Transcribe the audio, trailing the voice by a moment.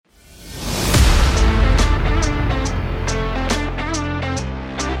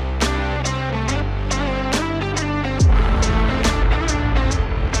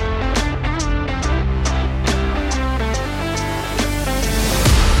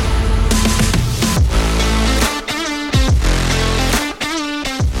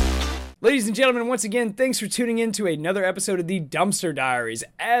Ladies and gentlemen, once again, thanks for tuning in to another episode of the Dumpster Diaries.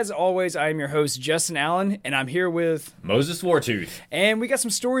 As always, I am your host, Justin Allen, and I'm here with Moses Wartooth. And we got some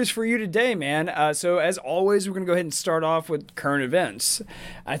stories for you today, man. So as always, we're going to go ahead and start off with current events.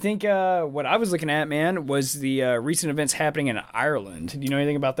 I think what I was looking at, man, was the recent events happening in Ireland. Do you know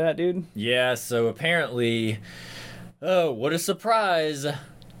anything about that, dude? Yeah, so apparently, oh, what a surprise,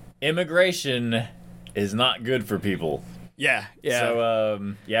 immigration is not good for people. Yeah.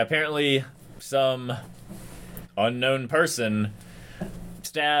 So, apparently some unknown person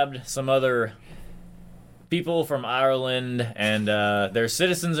stabbed some other people from Ireland, and their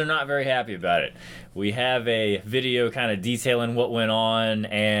citizens are not very happy about it. We have a video kind of detailing what went on,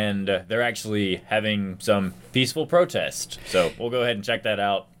 and they're actually having some peaceful protest. So we'll go ahead and check that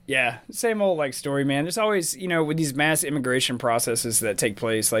out. Yeah, same old story, man. There's always, with these mass immigration processes that take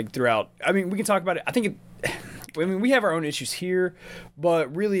place throughout. I mean, we can talk about it. We have our own issues here,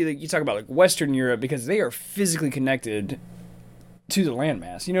 but really, you talk about Western Europe because they are physically connected to the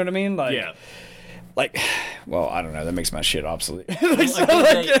landmass. You know what I mean? Yeah. Well, I don't know. That makes my shit obsolete.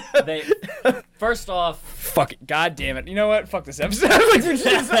 First off, fuck it. God damn it. You know what? Fuck this episode.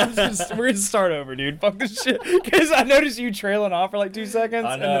 We're gonna start over, dude. Fuck this shit. Because I noticed you trailing off for 2 seconds,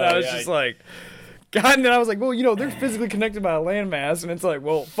 and then I was just like, God. And then I was like, well, they're physically connected by a landmass, and it's like,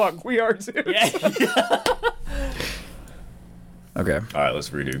 well, fuck, we are too. Yeah. Okay. All right, let's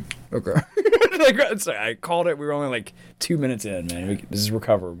redo. Okay. Sorry, I called it. We were only 2 minutes in, man. This is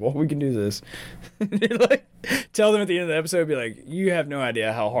recoverable. We can do this. Tell them at the end of the episode, be like, you have no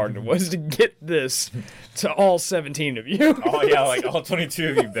idea how hard it was to get this to all 17 of you. Oh, yeah, all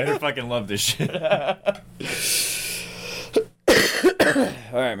 22 of you better fucking love this shit.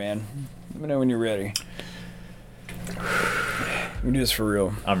 All right, man. Let me know when you're ready. We can do this for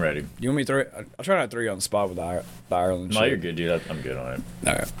real. I'm ready. You want me to throw it? I'll try not to throw you on the spot with the Ireland shit. No, you're good, dude. I'm good on it.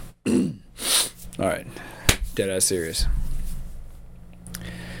 All right. All right. Deadass serious.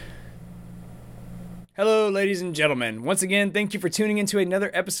 Hello, ladies and gentlemen. Once again, thank you for tuning into another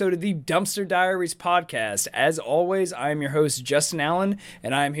episode of the Dumpster Diaries podcast. As always, I am your host, Justin Allen,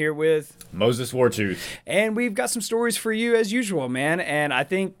 and I am here with Moses Wartooth. And we've got some stories for you as usual, man. And I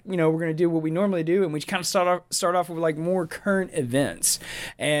think, we're going to do what we normally do, and we kind of start off with more current events.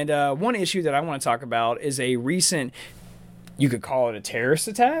 And one issue that I want to talk about is a recent, you could call it a terrorist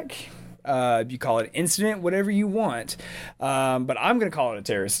attack. You call it an incident, whatever you want. But I'm going to call it a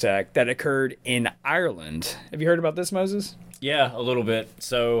terrorist attack that occurred in Ireland. Have you heard about this, Moses? Yeah, a little bit.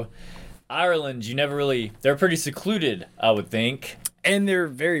 So, Ireland, they're pretty secluded, I would think. And they're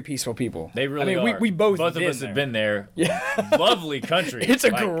very peaceful people. They really are. We both of us have been there. Yeah. Lovely country. It's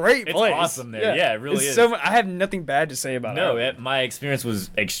a great place. It's awesome there. Yeah, it really is. I have nothing bad to say about it. No, my experience was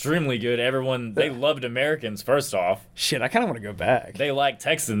extremely good. They loved Americans, first off. Shit, I kind of want to go back. They like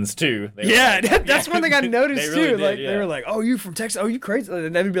Texans, too. That's one thing I noticed, really too. Did, They were like, oh, you from Texas? Oh, you crazy?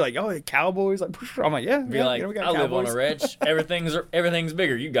 And they'd be like, oh, Cowboys? I'm like, yeah. We got I Cowboys. Live on a ranch. Everything's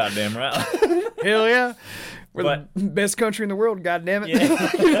bigger. You goddamn right. Hell yeah. We're the best country in the world, goddammit. Yeah.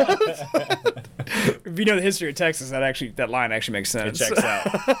 If you know the history of Texas, that line actually makes sense. It checks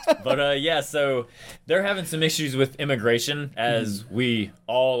out. But so they're having some issues with immigration, as we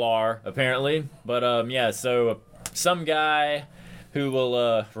all are, apparently. But so some guy who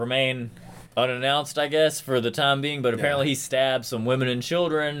will remain unannounced, I guess, for the time being, but apparently he stabbed some women and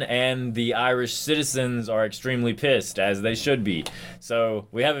children, and the Irish citizens are extremely pissed, as they should be. So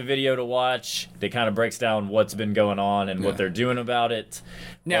we have a video to watch that kind of breaks down what's been going on and what they're doing about it.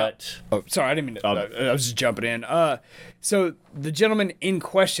 Now, sorry, I didn't mean to. I was just jumping in. So the gentleman in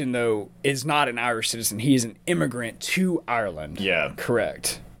question, though, is not an Irish citizen. He is an immigrant to Ireland. Yeah.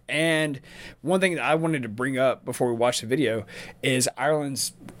 Correct. And one thing that I wanted to bring up before we watch the video is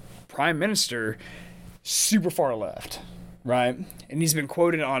Ireland's prime minister, super far left, right? And he's been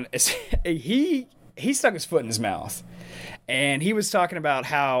quoted on he stuck his foot in his mouth, and he was talking about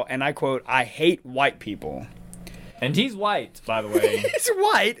how, and I quote, "I hate white people." And he's white, by the way. He's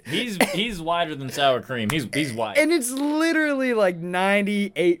white. He's whiter than sour cream. He's white. And it's literally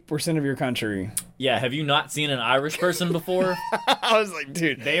 98% of your country. Yeah, have you not seen an Irish person before? I was like,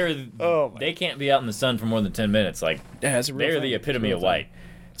 dude, they can't be out in the sun for more than 10 minutes. They're the epitome of white.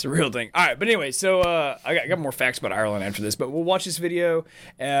 It's a real thing. All right, but anyway, so I got more facts about Ireland after this, but we'll watch this video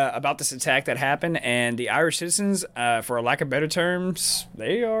about this attack that happened, and the Irish citizens, for a lack of better terms,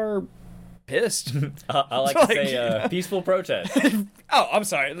 they are pissed. I like to say peaceful protest. Oh, I'm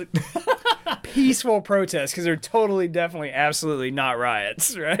sorry. Peaceful protest, because they're totally, definitely, absolutely not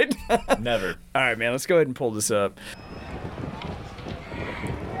riots, right? Never. All right, man, let's go ahead and pull this up.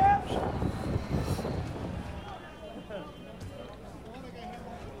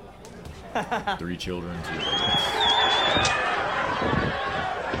 3 children, 2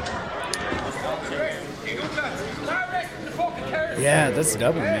 Yeah, that's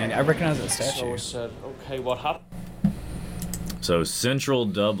Dublin, man. I recognize that statue. okay, what happened? So Central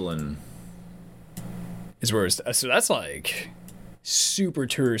Dublin is where it's, so that's like super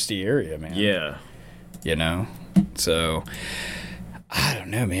touristy area, man. Yeah. You know? So I don't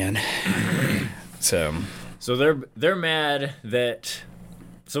know, man. So they're mad that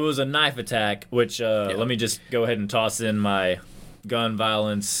so it was a knife attack, which let me just go ahead and toss in my gun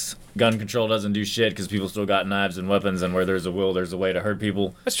violence. Gun control doesn't do shit because people still got knives and weapons, and where there's a will, there's a way to hurt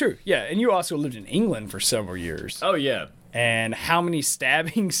people. That's true. Yeah, and you also lived in England for several years. Oh yeah. And how many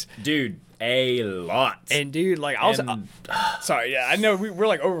stabbings? Dude, a lot. And dude, like I was sorry, yeah, I know we're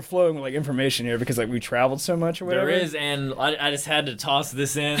like overflowing with like information here because like we traveled so much or whatever. There is, and I just had to toss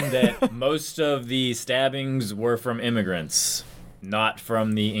this in that most of the stabbings were from immigrants, not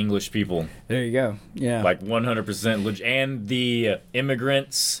from the English people. There you go. Yeah. Like 100% and the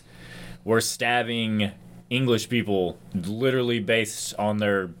immigrants were stabbing English people literally based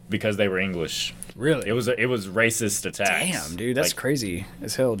on because they were English. Really? It was racist attacks. Damn, dude, that's crazy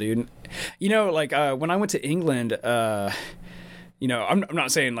as hell, dude. You know, like when I went to England, you know, I'm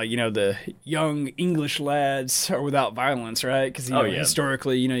not saying like, you know, the young English lads are without violence, right? Because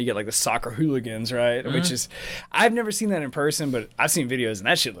historically, you know, you get like the soccer hooligans, right? Mm-hmm. Which is, I've never seen that in person, but I've seen videos and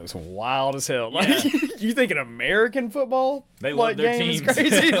that shit looks wild as hell. Like, you think an American football they love their teams is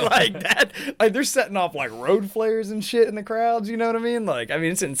crazy like that? Like they're setting off like road flares and shit in the crowds. You know what I mean? Like, I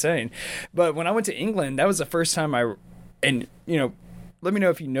mean, it's insane. But when I went to England, that was the first time and you know, let me know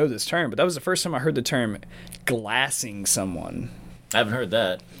if you know this term, but that was the first time I heard the term glassing someone. I haven't heard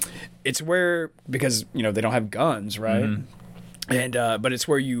that. It's where, because, you know, they don't have guns, right? Mm-hmm. And, but it's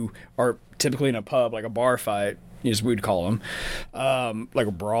where you are typically in a pub, like a bar fight, as we'd call them, like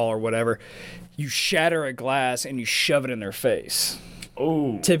a brawl or whatever. You shatter a glass and you shove it in their face.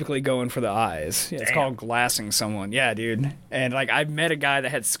 Oh. Typically going for the eyes. Yeah, it's called glassing someone. Yeah, dude. And like I met a guy that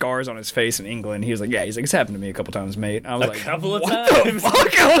had scars on his face in England. He was like, it's happened to me a couple times, mate. I was a couple of what times. The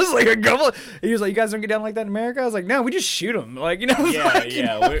fuck? I was like a couple. He was like, you guys don't get down like that in America? I was like, no, we just shoot them. Like, you know,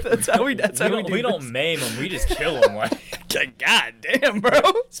 that's how we do. We don't maim them. We just kill them. Like, God damn, bro.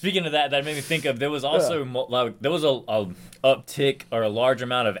 Speaking of that made me think of there was also there was a uptick or a large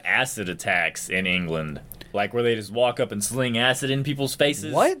amount of acid attacks in England. Like where they just walk up and sling acid in people's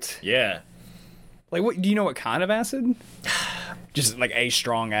faces. What? Yeah. Like, what? Do you know what kind of acid? Just like a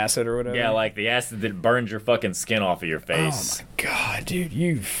strong acid or whatever? Yeah, like the acid that burns your fucking skin off of your face. Oh my god, dude,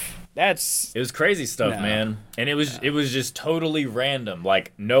 it was crazy stuff, man. And it was just totally random.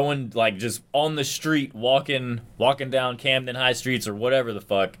 Like no one, like just on the street walking down Camden High Streets or whatever the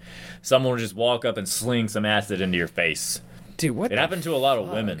fuck, someone would just walk up and sling some acid into your face. Dude, what? It happened to a lot of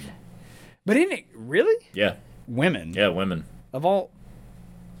women. But isn't it really? Yeah. Women. Yeah, women. Of all.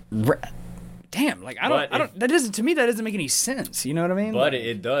 Damn, like I don't. That doesn't make any sense. You know what I mean? But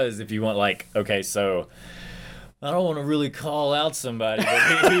it does if you want. Like, okay, so I don't want to really call out somebody,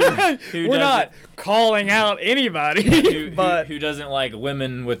 but we're not calling out anybody, but who doesn't like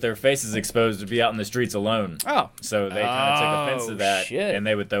women with their faces exposed to be out in the streets alone. Oh, so they kind of took offense to that, and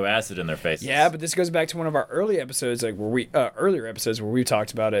they would throw acid in their faces. Yeah, but this goes back to one of our earlier episodes, like earlier episodes where we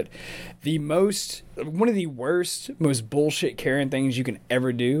talked about it. One of the worst, most bullshit Karen things you can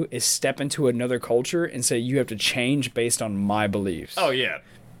ever do is step into another culture and say you have to change based on my beliefs. Oh yeah.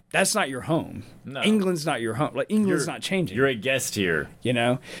 That's not your home. No. England's not your home. Like England's not changing. You're a guest here. You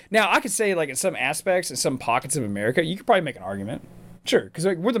know? Now, I could say like in some aspects, in some pockets of America, you could probably make an argument. Sure, because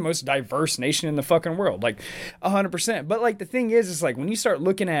like, we're the most diverse nation in the fucking world. Like 100%. But like the thing is like when you start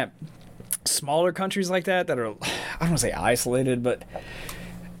looking at smaller countries like that are, I don't want to say isolated, but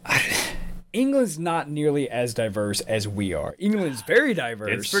England's not nearly as diverse as we are. England's very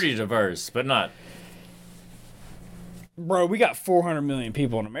diverse. It's pretty diverse, but not... Bro, we got 400 million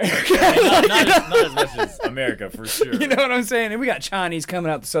people in America. not as much as America, for sure. You know what I'm saying? And we got Chinese coming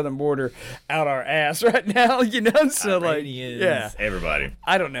out the southern border out our ass right now, you know? So, Iranians, like, yeah. Everybody.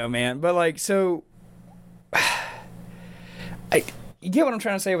 I don't know, man. But, like, so... you get what I'm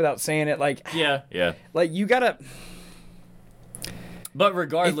trying to say without saying it? Like... Yeah. Like, you gotta... But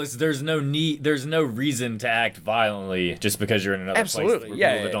regardless, there's no reason to act violently just because you're in another place with people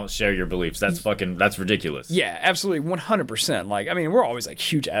that don't share your beliefs. That's ridiculous. Yeah, absolutely, 100%. Like, I mean, we're always like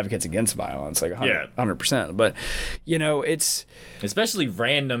huge advocates against violence, like 100%. But you know, it's especially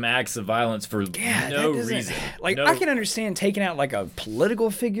random acts of violence for no reason. Like, I can understand taking out like a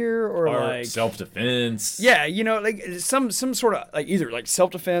political figure or like self-defense. Yeah, you know, like some sort of like either like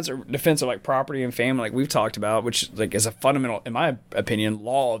self-defense or defense of like property and family, like we've talked about, which like is a fundamental, in my opinion,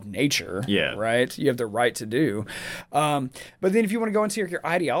 law of nature. Yeah. Right? You have the right to do. But then if you want to go into your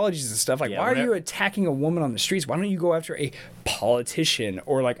ideologies and stuff, like, why are you attacking a woman on the streets? Why don't you go after a politician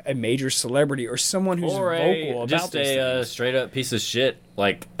or like a major celebrity or someone who's vocal about just these things? Straight up piece of shit,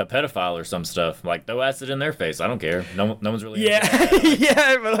 like a pedophile or some stuff. Like, throw acid in their face. I don't care. No one's really.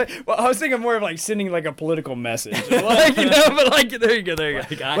 Yeah, but like, well, I was thinking more of like sending like a political message, like, you know. But like, there you go.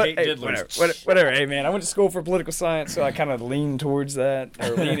 Like, I hate diddlers. Whatever. Hey, man, I went to school for political science, so I kind of lean towards that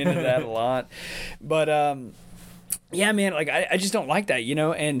or lean into that a lot. But yeah, man, like I just don't like that, you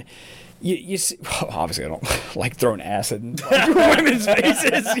know. And you see, well, obviously I don't like throwing acid in like, women's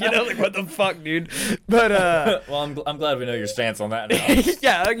faces, you know, like what the fuck, dude. But well, I'm glad we know your stance on that now.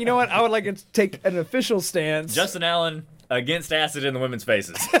 Yeah, you know what? I would like to take an official stance. Justin Allen against acid in the women's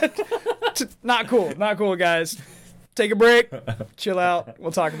faces. Not cool, guys. Take a break, chill out.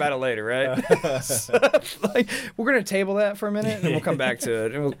 We'll talk about it later, right? So, like, we're gonna table that for a minute, and then we'll come back to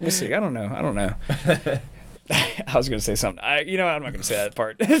it. And we'll see. I don't know. I was gonna say something. I'm not gonna say that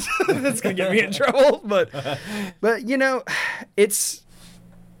part. That's gonna get me in trouble. But you know, it's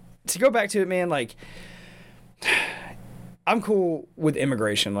to go back to it, man. Like, I'm cool with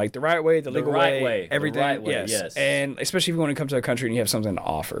immigration, like the right way, the legal way, everything. The right way, yes. And especially if you want to come to a country and you have something to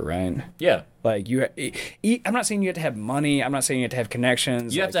offer, right? Yeah. Like I'm not saying you have to have money. I'm not saying you have to have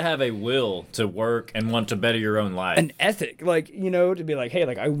connections. You have to have a will to work and want to better your own life. An ethic, like, you know, to be like, hey,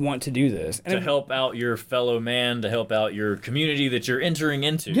 like, I want to do this. And to help out your fellow man, to help out your community that you're entering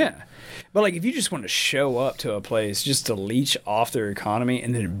into. Yeah. But like, if you just want to show up to a place just to leech off their economy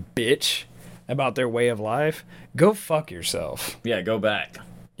and then bitch about their way of life, go fuck yourself. Yeah, go back.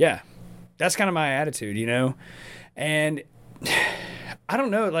 Yeah. That's kind of my attitude, you know? And I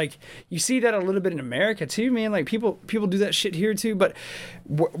don't know, like, you see that a little bit in America too, man. Like, people do that shit here too, but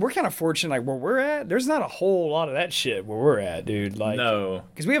we're kind of fortunate, like, where we're at, there's not a whole lot of that shit where we're at, dude. Like, no.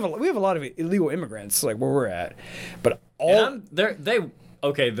 Because we have a lot of illegal immigrants, like, where we're at. But the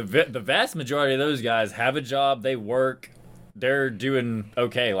vast majority of those guys have a job, they work, they're doing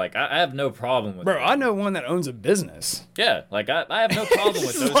okay. Like, I have no problem with Bro, that. I know one that owns a business. Yeah, like, I have no problem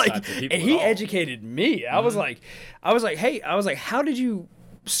with those like, types of people. And he educated me. I was like, hey, how did you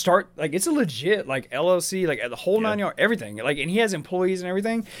start? Like, it's a legit, like, LLC, like, the whole 9 yards, everything. Like, and he has employees and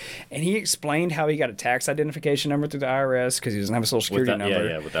everything. And he explained how he got a tax identification number through the IRS because he doesn't have a social security number.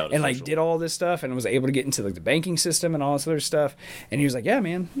 Yeah, without a and, like, social. did all this stuff and was able to get into, like, the banking system and all this other stuff. And he was like, yeah,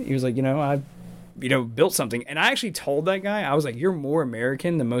 man. He was like, built something. And I actually told that guy, I was like, you're more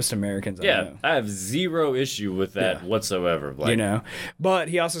American than most Americans I know. I have zero issue with that whatsoever. Like, you know, but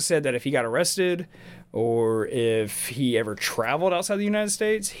he also said that if he got arrested or if he ever traveled outside the United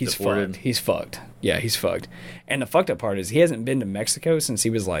States, he's deported. fucked. He's fucked. Yeah, he's fucked. And the fucked up part is he hasn't been to Mexico since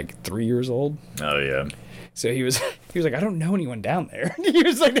he was like 3 years old. Oh, yeah. So he was like, I don't know anyone down there. He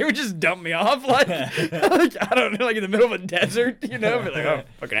was like, they would just dump me off, like I don't know, like in the middle of a desert, you know. But like, oh,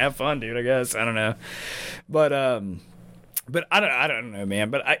 fucking have fun, dude. I guess I don't know, but I don't know,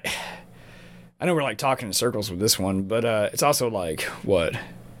 man. But I know we're like talking in circles with this one, but it's also like what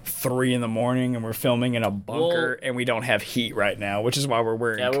 3 a.m. and we're filming in a bunker and we don't have heat right now, which is why we're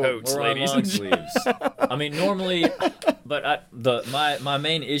wearing coats, we're ladies. on long sleeves. I mean, normally, but my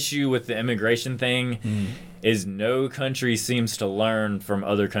main issue with the immigration thing is no country seems to learn from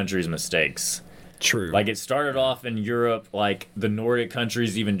other countries' mistakes. True. Like, it started off in Europe, like the Nordic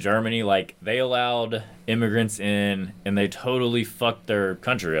countries, even Germany, like they allowed immigrants in and they totally fucked their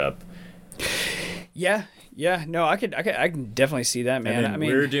country up. Yeah. No, I can definitely see that, man. And I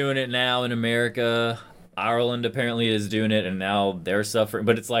mean, we're doing it now in America. Ireland apparently is doing it, and now they're suffering.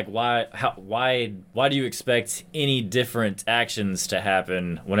 But it's like, why do you expect any different actions to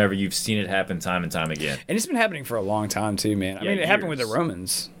happen whenever you've seen it happen time and time again? And it's been happening for a long time too, man. I mean, it happened with the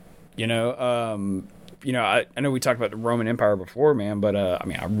Romans. You know, I know we talked about the Roman Empire before, man, but I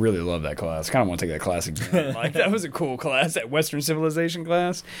mean, I really love that class. I kind of want to take that class again. Like, that was a cool class, that Western civilization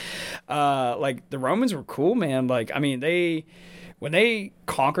class. Like, the Romans were cool, man. Like, I mean, when they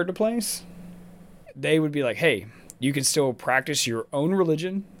conquered a place, they would be like, hey, you can still practice your own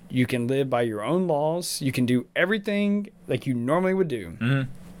religion. You can live by your own laws. You can do everything like you normally would do. Mm-hmm.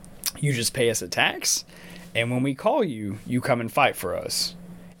 You just pay us a tax, and when we call you, you come and fight for us.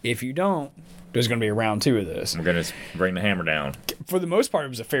 If you don't, there's going to be a round 2 of this. We're going to bring the hammer down. For the most part, it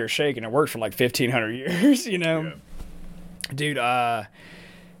was a fair shake, and it worked for like 1,500 years, you know? Yeah.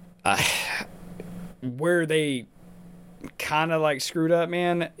 Dude, where they kind of like screwed up,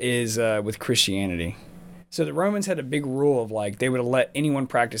 man, is with Christianity. So the Romans had a big rule of like they would let anyone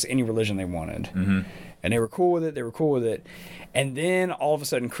practice any religion they wanted. Mm-hmm. And they were cool with it. And then all of a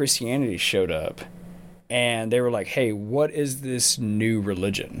sudden Christianity showed up. and they were like, hey, what is this new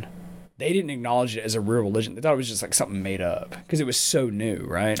religion? They didn't acknowledge it as a real religion. They thought it was just like something made up because it was so new,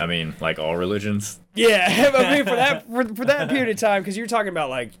 right? I mean, like all religions. Yeah, I mean for that period of time, because you're talking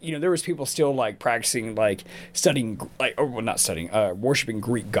about like, you know, there was people still like practicing like studying like, or well, not studying, worshiping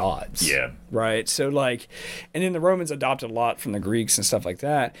Greek gods. Yeah. Right. So like, and then the Romans adopted a lot from the Greeks and stuff like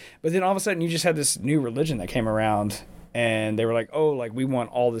that. But then all of a sudden you just had this new religion that came around, and they were like, oh, like we want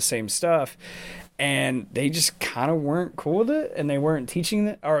all the same stuff. And they just kind of weren't cool with it, and they weren't teaching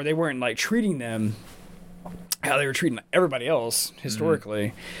it, or they weren't like treating them how they were treating everybody else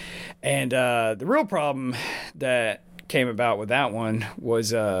historically. And the real problem that came about with that one was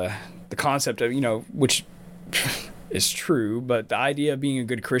the concept of, you know, which is true, but the idea of being a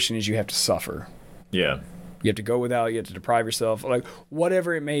good Christian is you have to suffer. Yeah. You have to go without, you have to deprive yourself, like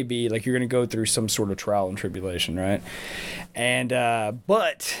whatever it may be, like you're going to go through some sort of trial and tribulation, right? And,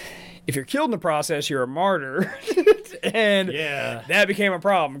 but if you're killed in the process, you're a martyr. And that became a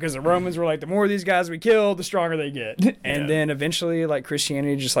problem because the Romans were like, the more of these guys we kill, the stronger they get. And then eventually, like,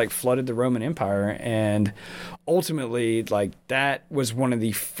 Christianity just like flooded the Roman Empire, and ultimately, like, that was one of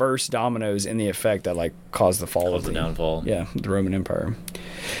the first dominoes in the effect that like caused the fall of the downfall. Yeah, the Roman Empire.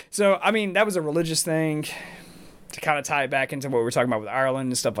 So I mean, that was a religious thing. To kind of tie it back into what we were talking about with Ireland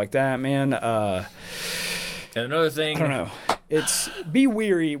and stuff like that, man. And another thing, I don't know. It's be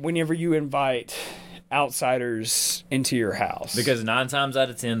weary whenever you invite outsiders into your house, because 9 times out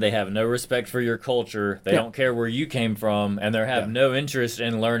of 10 they have no respect for your culture. They don't care where you came from, and they have no interest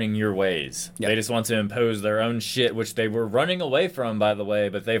in learning your ways. They just want to impose their own shit, which they were running away from, by the way,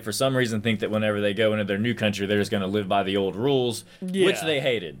 but they for some reason think that whenever they go into their new country they're just going to live by the old rules, which they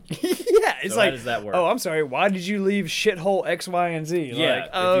hated. It's so like, how does that work? Oh, I'm sorry, why did you leave shithole X, Y, and Z? Yeah, like,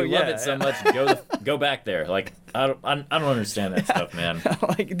 oh, if you love it so much, go back there. Like, I don't understand that stuff, man.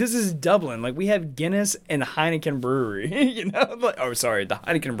 Like, this is Dublin. Like, we have Guinness and Heineken Brewery. You know? Like, oh, sorry, the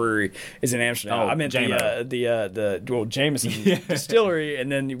Heineken Brewery is in Amsterdam. I meant the Jameson distillery,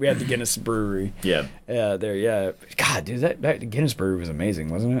 and then we had the Guinness Brewery. Yeah. There. God, dude, that the Guinness Brewery was amazing,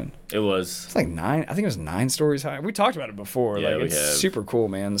 wasn't it? It was. It's like 9. I think it was 9 stories high. We talked about it before. Yeah, like, it's super cool,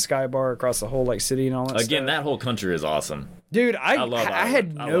 man. The Sky Bar across the whole like city and all that. Again, stuff. that whole country is awesome. Dude, I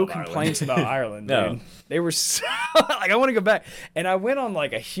had I no love complaints Ireland. about Ireland, dude. No. They were so, like, I want to go back. And I went on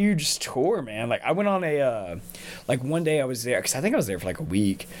like a huge tour, man. Like, I went on a like one day I was there, because I think I was there for like a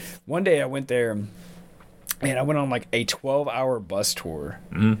week. One day I went there, and I went on like a 12-hour bus tour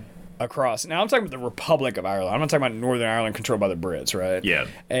across. Now I'm talking about the Republic of Ireland. I'm not talking about Northern Ireland controlled by the Brits, right? Yeah.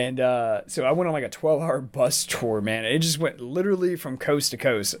 And so I went on like a 12-hour bus tour, man. It just went literally from coast to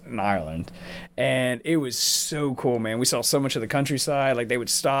coast in Ireland. And it was so cool, man. We saw so much of the countryside. Like, they would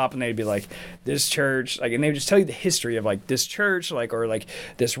stop and they'd be like, this church, like, and they would just tell you the history of like this church, like, or like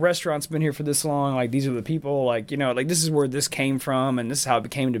this restaurant's been here for this long. Like, these are the people, like, you know, like this is where this came from and this is how it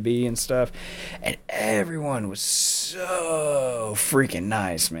became to be and stuff. And everyone was so freaking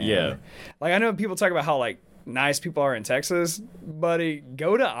nice, man. Yeah. Like, I know people talk about how like nice people are in Texas, buddy.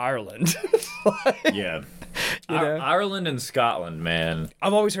 Go to Ireland. Like, Yeah. You know? Ireland and Scotland, man.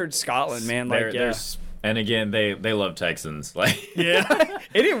 I've always heard Scotland, man. Like, and again, they love Texans. Like, yeah.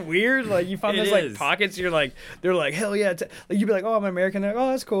 Isn't it weird? Like, you find It those like is. pockets. You're like, they're like, hell yeah. Like, you'd be like, oh, I'm American. They're like,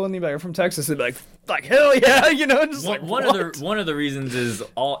 oh, that's cool. And you'd be like, I'm from Texas. They'd be like hell yeah. You know, just one of the reasons is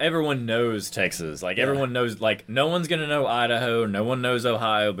everyone knows Texas. Like, everyone knows. Like, no one's gonna know Idaho. No one knows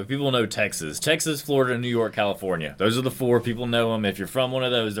Ohio, but people know Texas. Texas, Florida, New York, California. Those are the 4 people know them. If you're from one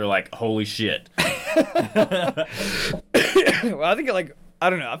of those, they're like, holy shit. Well, I think like,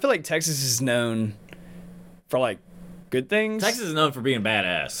 I don't know. I feel like Texas is known for like good things. Texas is known for being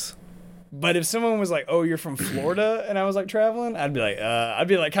badass. But if someone was like, "Oh, you're from Florida," and I was like traveling, I'd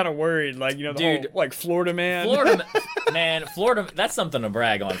be like kind of worried, like, you know, the whole like Florida man. Florida, that's something to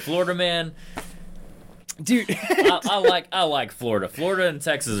brag on. Florida man. Dude, I like Florida. Florida and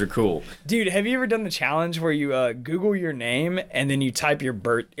Texas are cool. Dude, have you ever done the challenge where you Google your name and then you type your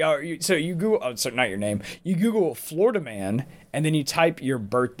birth? So you Google, not your name. You Google Florida man and then you type your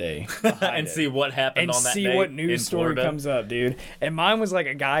birthday and see what happened on that day. And see what news story comes up, dude. And mine was like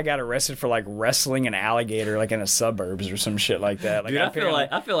a guy got arrested for like wrestling an alligator like in the suburbs or some shit like that. Like, dude,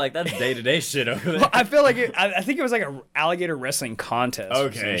 I feel like that's day-to-day shit over there. I feel like I think it was like a alligator wrestling contest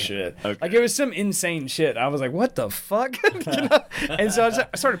or some shit. Okay. Like, it was some insane shit. I was like, what the fuck? You know? And so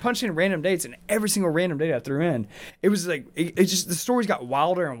I started punching in random dates, and every single random date I threw in, it was like, it just, the stories got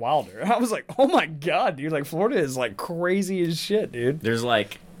wilder and wilder. I was like, oh my God, dude, like Florida is like crazy as shit, dude. There's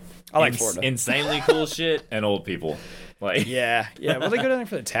like, I like Florida. Insanely cool shit and old people. Like, yeah. Well, they go down there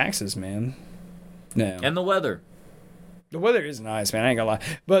for the taxes, man. No. And the weather. The weather is nice, man. I ain't gonna lie.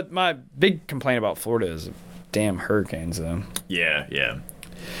 But my big complaint about Florida is damn hurricanes, though. Yeah.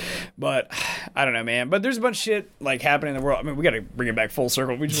 But I don't know, man. But there's a bunch of shit like happening in the world. I mean, we got to bring it back full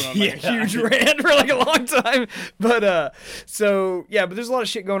circle. We just went on like a huge rant for like a long time. But so yeah, but there's a lot of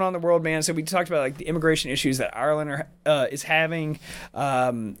shit going on in the world, man. So we talked about like the immigration issues that Ireland is having,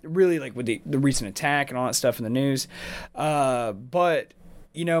 really like with the recent attack and all that stuff in the news. But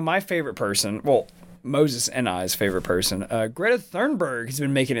you know, my favorite person, well, Moses and I's favorite person, Greta Thunberg, has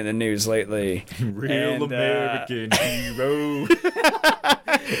been making it in the news lately. Real American hero.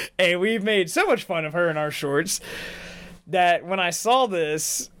 And we've made so much fun of her in our shorts that when I saw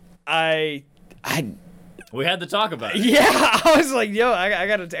this, we had to talk about it. Yeah, I was like, yo, I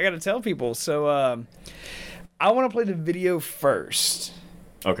gotta tell people. So I want to play the video first.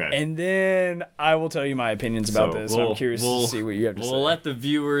 Okay. And then I will tell you my opinions about this. I'm curious to see what you have to say. We'll let the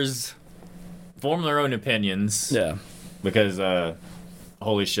viewers form their own opinions. Yeah. Because,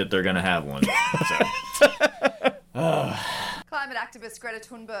 holy shit, they're going to have one. Climate activist Greta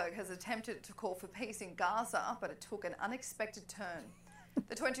Thunberg has attempted to call for peace in Gaza, but it took an unexpected turn.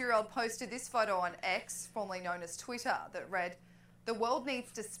 The 20-year-old posted this photo on X, formerly known as Twitter, that read, "The world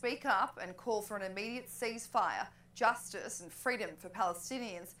needs to speak up and call for an immediate ceasefire, justice and freedom for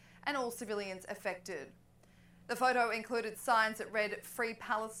Palestinians and all civilians affected." The photo included signs that read, "Free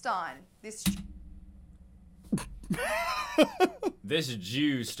Palestine." This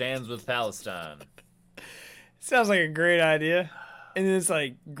Jew stands with Palestine. Sounds like a great idea. And then it's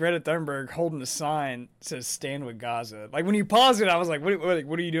like Greta Thunberg holding a sign that says "Stand with Gaza." Like when you pause it, I was like, "What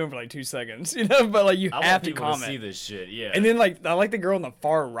are you doing for like 2 seconds?" You know, but like you have to comment. To see this shit, yeah. And then like I like the girl in the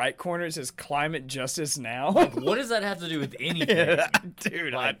far right corner. It says "Climate Justice Now." Like, what does that have to do with anything,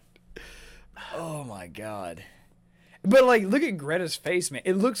 dude? Like, oh my god. But like, look at Greta's face, man.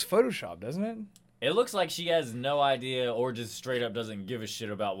 It looks photoshopped, doesn't it? It looks like she has no idea, or just straight up doesn't give a shit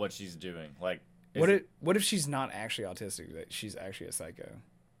about what she's doing. Like. What if she's not actually autistic? That she's actually a psycho?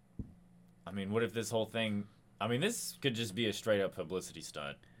 I mean, what if this whole thing? I mean, this could just be a straight up publicity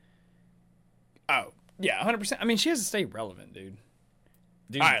stunt. Oh yeah, 100%. I mean, she has to stay relevant, dude.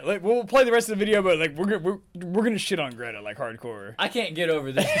 All right, like, we'll play the rest of the video, but like we're gonna shit on Greta like hardcore. I can't get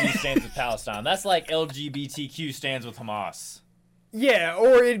over this Jew stands with Palestine. That's like LGBTQ stands with Hamas. Yeah,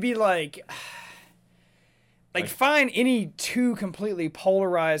 or it'd be like find any two completely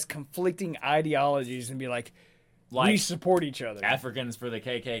polarized, conflicting ideologies and be like we support each other. Africans for the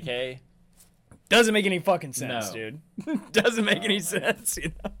KKK? Doesn't make any fucking sense, No. dude. Doesn't make any sense,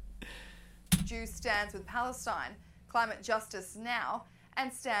 you know? Jew stands with Palestine, Climate Justice Now,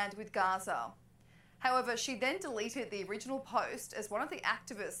 and Stand with Gaza. However, she then deleted the original post as one of the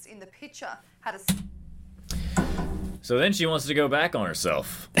activists in the picture had a... So then she wants to go back on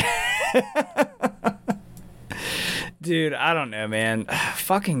herself. Dude, I don't know, man.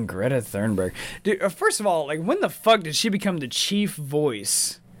 Fucking Greta Thunberg. Dude, first of all, like, when the fuck did she become the chief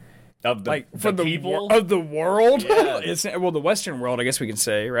voice Of the, like for the people? of the world? Yeah. It's, well, the Western world, I guess we can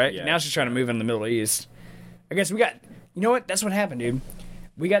say, right? Yeah. Now she's trying to move in the Middle East. I guess we got, you know what? That's what happened, dude.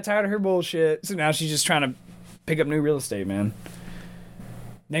 We got tired of her bullshit, so now she's just trying to pick up new real estate, man.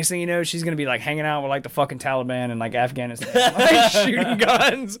 Next thing you know, she's gonna be like hanging out with like the fucking Taliban and like Afghanistan, like shooting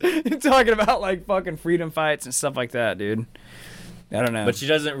guns, and talking about like fucking freedom fights and stuff like that, dude. I don't know. But she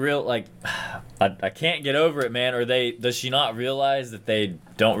doesn't I can't get over it, man. Or does she not realize that they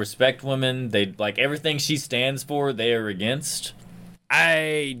don't respect women? They like everything she stands for, they are against.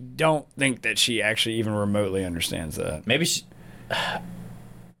 I don't think that she actually even remotely understands that. Maybe she.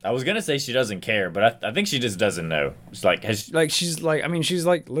 I was gonna say she doesn't care, but I think she just doesn't know. It's like she's like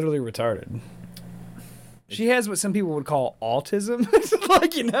literally retarded. She has what some people would call autism.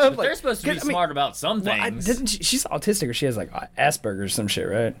 Like, you know, but they're supposed to be smart about some things. She's autistic, or she has like Asperger's or some shit,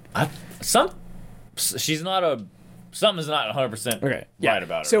 right? She's not something's not 100% right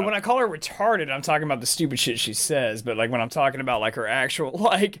about her. So when I call her retarded, I'm talking about the stupid shit she says, but like when I'm talking about like her actual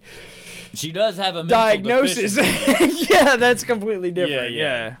like she does have a mental diagnosis. Yeah, that's completely different.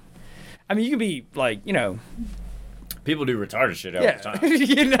 Yeah. I mean, you can be like, you know, people do retarded shit all the time.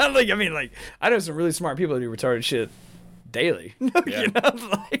 You know, like I mean, like I know some really smart people that do retarded shit daily. You know,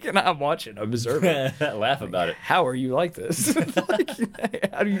 like, and I watch it, observe it, laugh about it. How are you like this?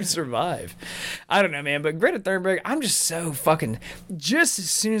 Like, how do you survive? I don't know, man. But Greta Thunberg, I'm just so fucking. Just as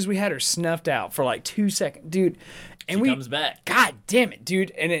soon as we had her snuffed out for like 2 seconds, dude, and she comes back. God damn it,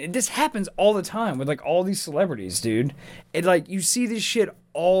 dude! And this happens all the time with like all these celebrities, dude. It like you see this shit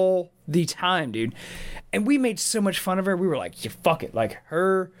all the time, dude. And we made so much fun of her. We were like, yeah, fuck it, like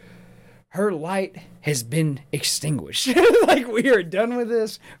her her light has been extinguished. Like, we are done with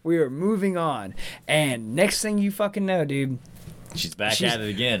this. We are moving on. And next thing you fucking know, dude, She's back at it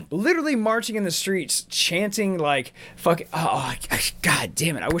again. literally marching in the streets, chanting like "fuck." God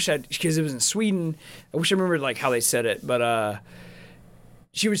damn it! I wish because it was in Sweden. I wish I remembered like how they said it, but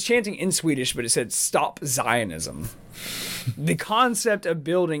she was chanting in Swedish, but it said "Stop Zionism," the concept of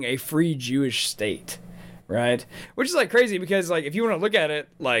building a free Jewish state, right? Which is like crazy because like if you want to look at it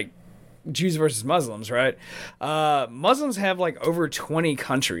like Jews versus Muslims, right? Muslims have like over 20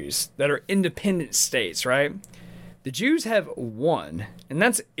 countries that are independent states, right? The Jews have one, and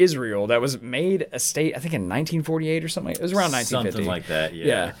that's Israel. That was made a state, I think, in 1948 or something. It was around 1950. Something like that,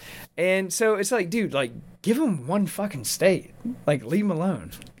 yeah. And so it's like, dude, like, give them one fucking state. Like, leave them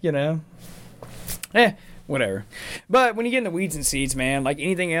alone, you know? Whatever. But when you get in the weeds and seeds, man, like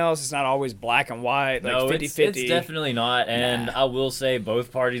anything else, it's not always black and white, like 50-50. It's definitely not. And I will say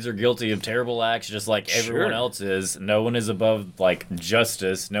both parties are guilty of terrible acts, just like everyone else is. No one is above like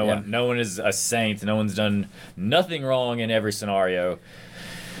justice. No one is a saint. No one's done nothing wrong in every scenario.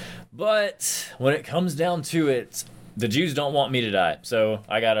 But when it comes down to it, the Jews don't want me to die, so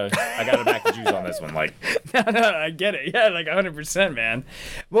I gotta back the Jews on this one. Like, no, I get it. Yeah, like 100%, man.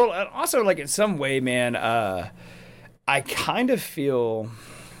 Well, also, like in some way, man, I kind of feel,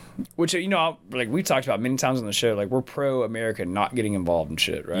 which you know, like we talked about many times on the show, like we're pro-America not getting involved in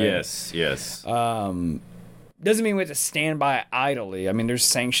shit, right? Yes. Doesn't mean we have to stand by idly. I mean, there's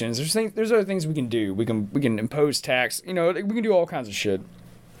sanctions. There's other things we can do. We can impose tax. You know, we can do all kinds of shit.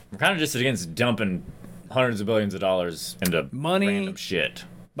 We're kind of just against dumping hundreds of billions of dollars into money, random shit.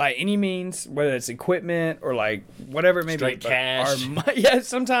 By any means, whether it's equipment or like whatever it may Straight be. cash.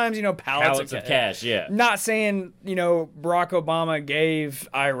 Sometimes, you know, pallets of cash. Yeah. Not saying, you know, Barack Obama gave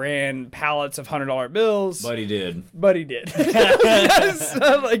Iran pallets of $100 bills. But he did.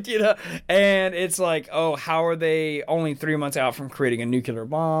 So, like, you know, and it's like, oh, how are they only 3 months out from creating a nuclear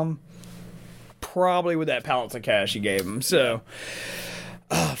bomb? Probably with that pallets of cash he gave them. So,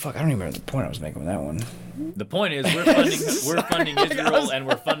 oh, fuck, I don't even remember the point I was making with that one. The point is we're funding Israel and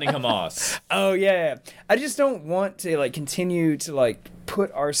we're funding Hamas. Oh yeah. I just don't want to like continue to like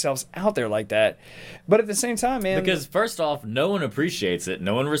put ourselves out there like that. But at the same time, man, because first off, no one appreciates it.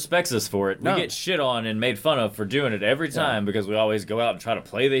 No one respects us for it. No. We get shit on and made fun of for doing it every time because we always go out and try to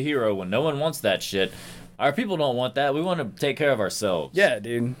play the hero when no one wants that shit. Our people don't want that. We want to take care of ourselves. Yeah,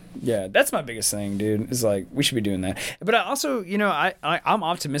 dude. Yeah, that's my biggest thing, dude. Is like we should be doing that. But I also, you know, I'm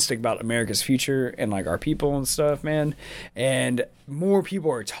optimistic about America's future and like our people and stuff, man. And more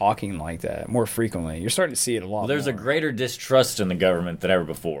people are talking like that more frequently. You're starting to see it a lot. Well, there's more. a greater distrust in the government than ever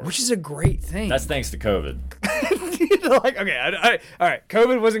before, which is a great thing. That's thanks to COVID. Like, okay, all right,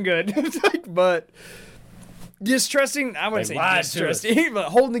 COVID wasn't good, but. Distrusting, I wouldn't say distrusting, but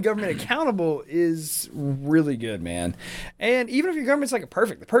holding the government accountable is really good, man. And even if your government's like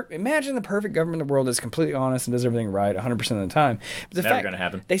imagine the perfect government in the world that's completely honest and does everything right 100% of the time. But the never going to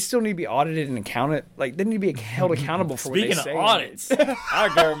happen. They still need to be audited and accounted. Like, they need to be held accountable for what they say. Speaking of audits, our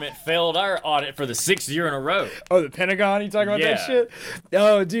government failed our audit for the 6th year in a row. Oh, the Pentagon? You talking about that shit?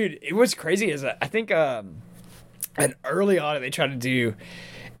 Oh, dude, what's crazy is I think an early audit they tried to do,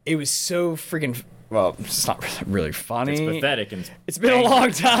 it was so freaking... Well, it's not really funny. It's pathetic. And it's been a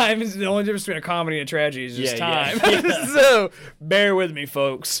long time. It's the only difference between a comedy and a tragedy is just time. Yeah. So bear with me,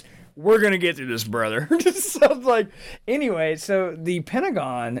 folks. We're going to get through this, brother. So like, anyway, so the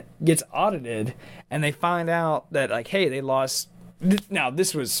Pentagon gets audited and they find out that like, hey, they lost. Now,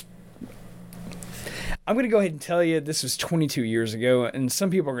 this was... I'm going to go ahead and tell you this was 22 years ago, and some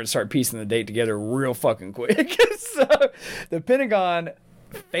people are going to start piecing the date together real fucking quick. So the Pentagon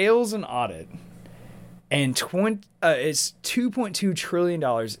fails an audit. And it's $2.2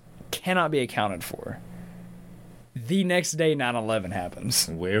 trillion cannot be accounted for. The next day, 9/11 happens.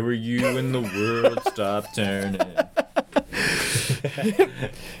 Where were you when the world stopped turning?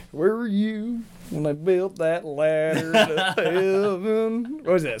 Where were you when I built that ladder to heaven?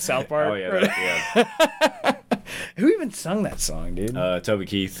 What was that, South Park? Oh, yeah. Who even sung that song, dude? Toby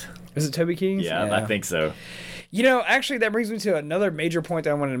Keith. Is it Toby Keith? Yeah, I think so. You know, actually, that brings me to another major point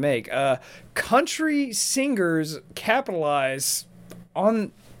that I wanted to make. Country singers capitalize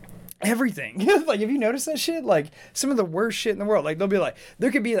on everything. Like, have you noticed that shit? Like, some of the worst shit in the world. Like, they'll be like, there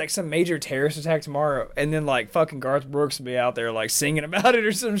could be, like, some major terrorist attack tomorrow, and then, like, fucking Garth Brooks will be out there, like, singing about it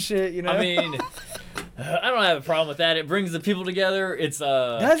or some shit, you know? I mean, I don't have a problem with that. It brings the people together. It's,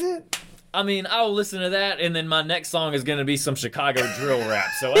 Does it? I mean, I'll listen to that, and then my next song is gonna be some Chicago drill rap.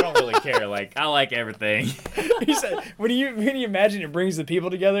 So I don't really care. Like, I like everything. He said, when you imagine it brings the people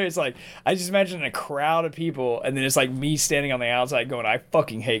together, it's like I just imagine a crowd of people, and then it's like me standing on the outside going, "I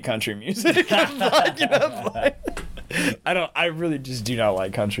fucking hate country music." I really just do not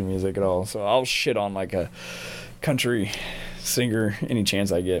like country music at all. So I'll shit on like a country singer any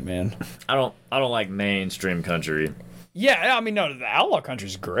chance I get, man. I don't like mainstream country. Yeah, I mean, no, the outlaw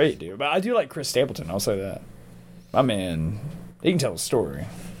country's great, dude. But I do like Chris Stapleton. I'll say that. My man, he can tell a story.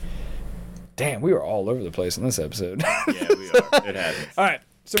 Damn, we were all over the place in this episode. Yeah, we are. It happens. All right,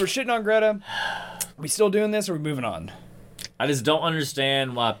 so we're shitting on Greta. We still doing this, or are we moving on? I just don't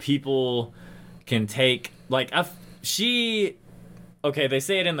understand why people can take okay, they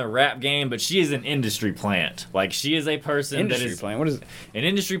say it in the rap game, but she is an industry plant. Like, she is a person that is... plant? What is it? An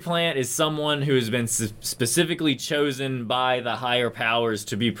industry plant is someone who has been specifically chosen by the higher powers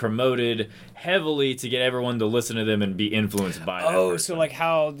to be promoted heavily to get everyone to listen to them and be influenced by that person. So like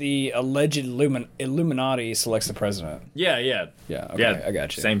how the alleged Illuminati selects the president. Yeah. Yeah, okay, I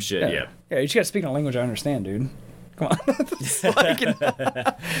got you. Same shit, yeah. Yeah, you just gotta speak in a language I understand, dude. Come on.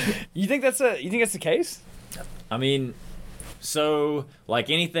 You think that's the case? I mean... So,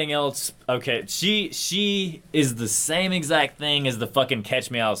 like anything else, okay, she is the same exact thing as the fucking Catch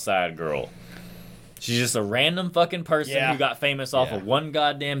Me Outside girl. She's just a random fucking person who got famous off of one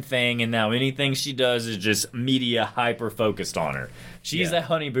goddamn thing, and now anything she does is just media hyper-focused on her. She's a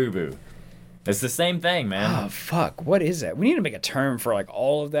honey boo-boo. It's the same thing, man. Oh, fuck. What is that? We need to make a term for, like,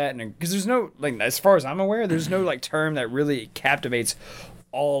 all of that. Because there's no, like, as far as I'm aware, there's no, like, term that really captivates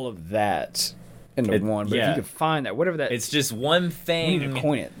all of that into one. But if you could find that, whatever that... It's just one thing we need to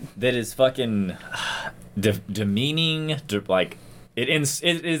coin it. That is fucking demeaning, like... It is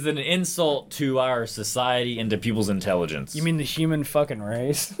an insult to our society and to people's intelligence. You mean the human fucking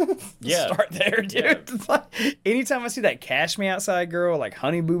race? Yeah. Start there, dude. Yeah. It's like, anytime I see that Cash Me Outside girl, like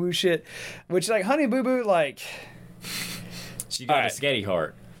Honey Boo Boo shit, which, like, Honey Boo Boo, like... She got a sketty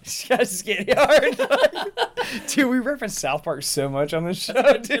heart. She got a sketty heart. Dude, we reference South Park so much on this show,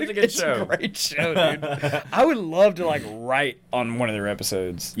 dude. It's a good show. A great show, dude. I would love to, like, write on one of their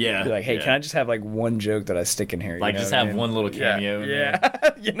episodes. Yeah. Be like, hey, can I just have, like, one joke that I stick in here? Like, just have one little cameo.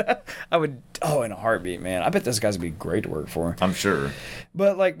 Yeah. You know? I would, in a heartbeat, man. I bet those guys would be great to work for. I'm sure.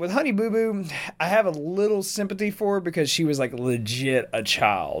 But, like, with Honey Boo Boo, I have a little sympathy for her because she was, like, legit a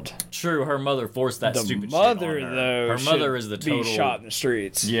child. True, her mother forced that stupid shit on her. Her mother is the total... be shot in the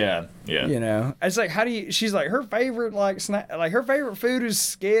streets. Yeah. You know? It's like, she's like, her favorite, like, her favorite food is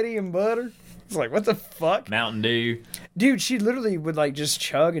spaghetti and butter. It's like, what the fuck? Mountain Dew. Dude, she literally would, like, just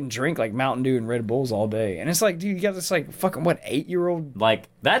chug and drink, like, Mountain Dew and Red Bulls all day. And it's like, dude, you got this, like, fucking, 8-year-old? Like,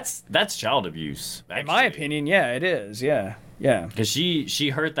 that's child abuse. Actually. In my opinion, yeah, it is. Yeah. Yeah. Because she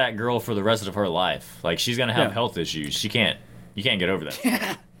hurt that girl for the rest of her life. Like, she's going to have health issues. You can't get over that.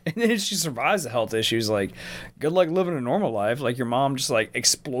 Yeah. And then if she survives the health issues, like, good luck living a normal life. Like, your mom just, like,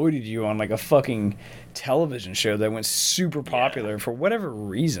 exploited you on, like, a fucking television show that went super popular for whatever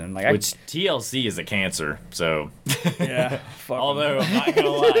reason. Like, which TLC is a cancer, so... Yeah. Although, I'm not going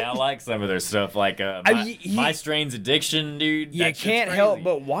to lie, I like some of their stuff. Like, My Strange Addiction, dude. You can't help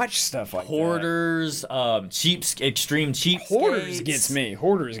but watch stuff like Hoarders, extreme cheapskates. Hoarders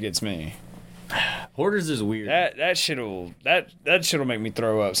gets me. Hoarders is weird. That shit'll make me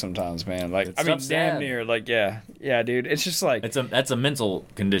throw up sometimes, man. Like, I mean, damn near. Like, yeah, dude. It's just like that's a mental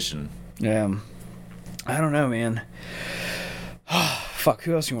condition. Yeah, I don't know, man. Fuck.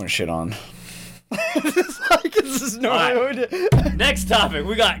 Who else you want to shit on? This is Next topic,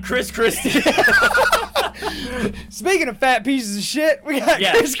 we got Christie. Speaking of fat pieces of shit, we got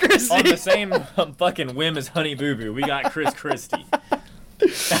Christie. On the same fucking whim as Honey Boo Boo, we got Christie.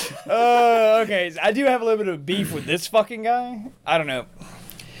 Okay, I do have a little bit of beef with this fucking guy. I don't know.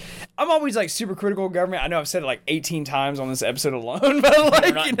 I'm always, like, super critical of government. I know I've said it, like, 18 times on this episode alone, but, like,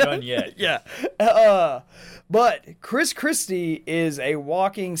 we're not done yet. Yeah. But Christie is a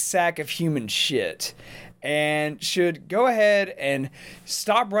walking sack of human shit and should go ahead and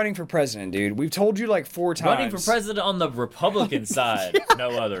stop running for president, dude. We've told you, like, 4 times. Running for president on the Republican side, no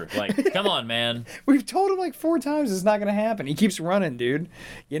other. Like, come on, man. We've told him, like, 4 times it's not going to happen. He keeps running, dude.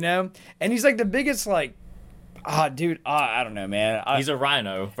 You know? And he's, like, the biggest, like, I don't know, man. He's a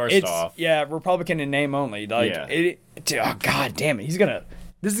rhino, first off. Yeah, Republican in name only. Like, God damn it.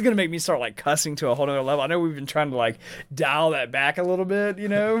 This is gonna make me start, like, cussing to a whole other level. I know we've been trying to, like, dial that back a little bit, you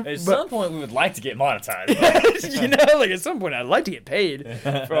know. At some point, we would like to get monetized. You know, like, at some point, I'd like to get paid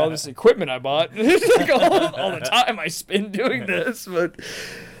for all this equipment I bought, like, all the time I spend doing this. But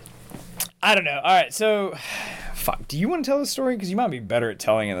I don't know. All right, so Fuck. Do you want to tell the story? Because you might be better at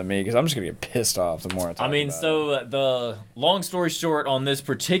telling it than me. Because I'm just gonna get pissed off the more I talk. I mean, about so it. The long story short on this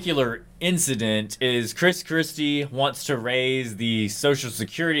particular incident is Christie wants to raise the Social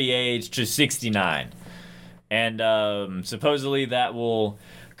Security age to 69, and supposedly that will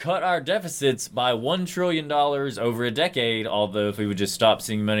cut our deficits by $1 trillion over a decade. Although if we would just stop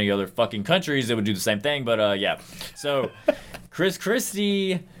seeing many other fucking countries, it would do the same thing. But yeah, so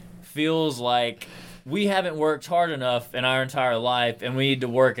Christie feels like we haven't worked hard enough in our entire life, and we need to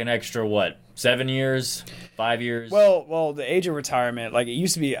work an extra, 7 years? 5 years? Well, the age of retirement, like it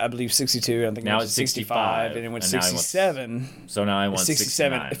used to be, I believe, 62. I think now now it's 65, and it went 67. So now I want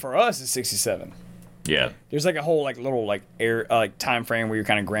 67. For us, it's 67. Yeah. There's like a whole little time frame where you're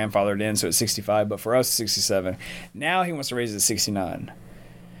kind of grandfathered in, so it's 65. But for us, it's 67. Now he wants to raise it to 69.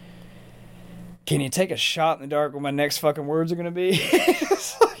 Can you take a shot in the dark what my next fucking words are gonna be?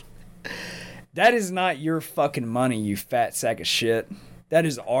 That is not your fucking money, you fat sack of shit. That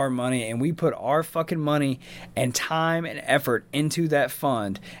is our money, and we put our fucking money and time and effort into that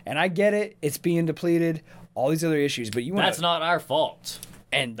fund. And I get it, it's being depleted, all these other issues, but you want That's not our fault.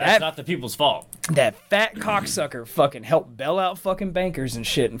 And that's not the people's fault. That fat cocksucker fucking helped bail out fucking bankers and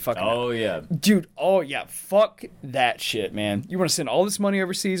shit and fucking... Oh, yeah. Dude, oh, yeah, fuck that shit, man. You want to send all this money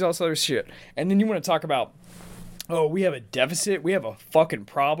overseas, all this other shit, and then you want to talk about, oh, we have a deficit, we have a fucking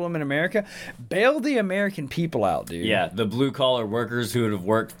problem in America. Bail the American people out, dude. Yeah, the blue-collar workers who would have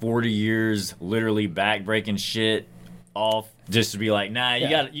worked 40 years, literally back-breaking shit off, just to be like, nah, you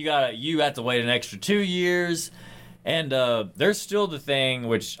have to wait an extra 2 years. And there's still the thing,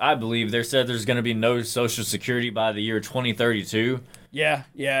 which I believe they said there's going to be no Social Security by the year 2032. Yeah,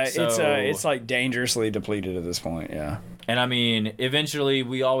 So, it's like dangerously depleted at this point, yeah. And I mean, eventually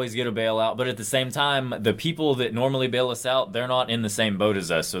we always get a bailout, but at the same time, the people that normally bail us out, they're not in the same boat as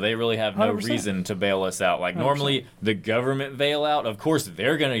us, so they really have no 100%. reason to bail us out. Like 100%. Normally, the government bailout, of course,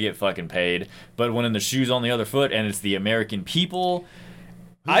 they're going to get fucking paid, but when the shoe's on the other foot and it's the American people...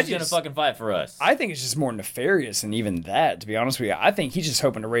 Who's going to fucking fight for us? I think it's just more nefarious than even that, to be honest with you. I think he's just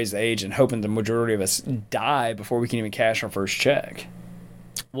hoping to raise the age and hoping the majority of us die before we can even cash our first check.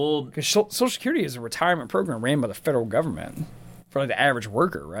 Well, because Social Security is a retirement program ran by the federal government for like the average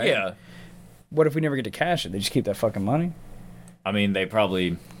worker, right? Yeah. What if we never get to cash it? They just keep that fucking money? I mean, they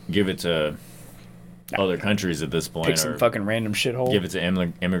probably give it to other countries at this point. Pick some fucking random shithole. Give it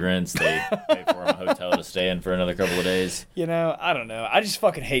to immigrants. They pay for them a hotel to stay in for another couple of days. You know, I don't know. I just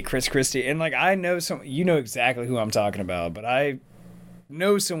fucking hate Christie. And like, I know you know exactly who I'm talking about, but I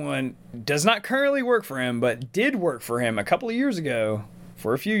know someone does not currently work for him, but did work for him a couple of years ago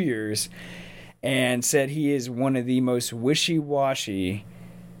for a few years, and said he is one of the most wishy-washy,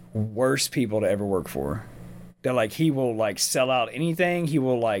 worst people to ever work for. That like he will like sell out anything. He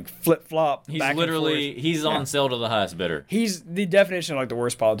will like flip flop. He's literally on sale to the highest bidder. He's the definition of like the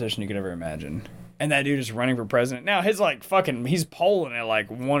worst politician you could ever imagine. And that dude is running for president now. His like fucking he's polling at like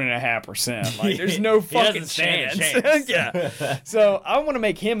 1.5%. Like there's no fucking chance. Yeah. So I want to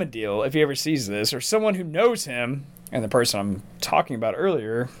make him a deal if he ever sees this, or someone who knows him, and the person I'm talking about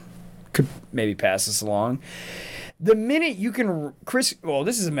earlier could maybe pass this along. The minute you can,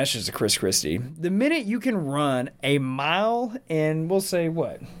 this is a message to Christie. The minute you can run a mile in, we'll say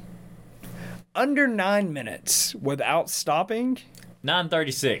what? Under 9 minutes without stopping.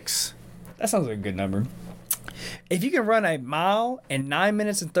 9:36. That sounds like a good number. If you can run a mile in 9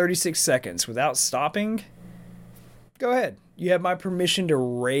 minutes and 36 seconds without stopping, go ahead. You have my permission to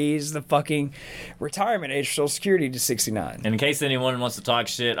raise the fucking retirement age for Social Security to 69. In case anyone wants to talk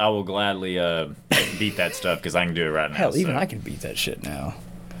shit, I will gladly beat that stuff because I can do it right now. Hell, even I can beat that shit now.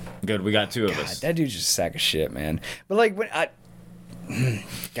 Good, we got two of us. That dude's just a sack of shit, man. But like when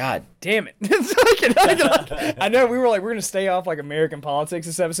God damn it. I know we were like, we're going to stay off like American politics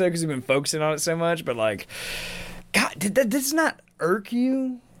this episode because we've been focusing on it so much, but like, God, does not irk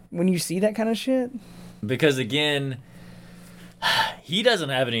you when you see that kind of shit? Because again, he doesn't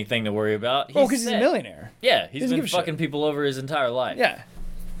have anything to worry about. Because he's a millionaire. Yeah, he's been fucking people over his entire life. Yeah.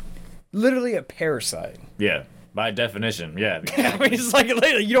 Literally a parasite. Yeah. By definition, yeah. I mean, it's like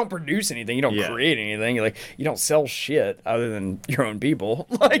you don't produce anything, you don't create anything, you don't sell shit other than your own people,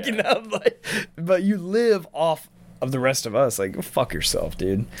 but you live off of the rest of us. Like, go fuck yourself,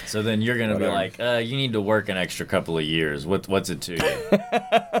 dude. So then you're gonna be like, you need to work an extra couple of years. What's it to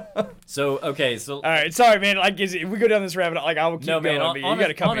you? So all right, sorry, man. Like, if we go down this rabbit hole, like I will keep going. Man, but you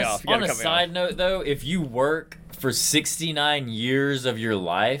gotta cut me off. On a side note, though, if you work for 69 years of your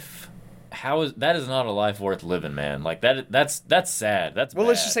life, that is not a life worth living, man. Like that's sad. That's Well, bad.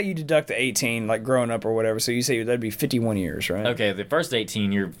 let's just say you deduct the 18, like growing up or whatever. So you say that'd be 51 years, right? Okay, the first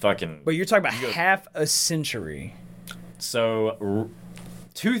 18, you're fucking. But you're talking about half a century. So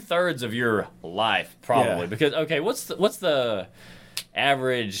 2/3 of your life, probably. Yeah. Because what's the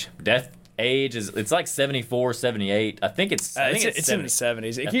average death age? It's like 74, 78. I think it's It's in the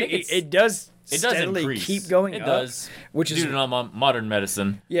 70s. It does steadily increase. keep going It up. does. Which is due to modern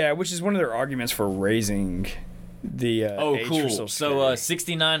medicine. Yeah, which is one of their arguments for raising the age for Cool. Social So Security.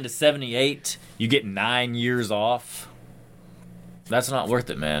 69 to 78, you get 9 years off. That's not worth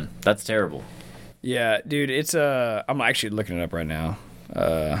it, man. That's terrible. Yeah, dude, it's I'm actually looking it up right now.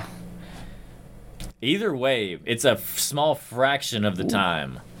 Either way, it's a small fraction of the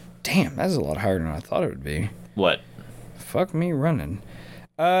time. Damn, that's a lot higher than I thought it would be. What? Fuck me running.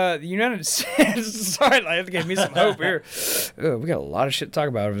 The United States. Sorry, that gave me some hope here. We got a lot of shit to talk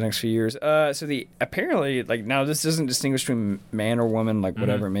about over the next few years. So apparently, like, now this doesn't distinguish between man or woman, like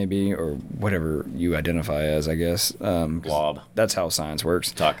whatever it may be, or whatever you identify as, I guess. 'Cause Blob. That's how science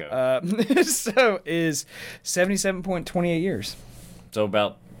works. Taco. So is 77.28 years. So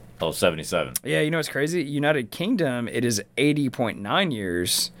about 77. Yeah, you know what's crazy? United Kingdom, it is 80.9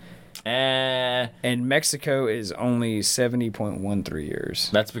 years. And Mexico is only 70.13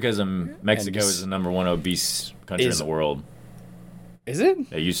 years. That's because Mexico is the number one obese country in the world. Is it?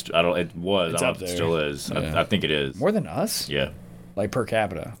 It used to, I don't. It was. It's I up don't know if it there. still is. Yeah. I think it is. More than us? Yeah. Like per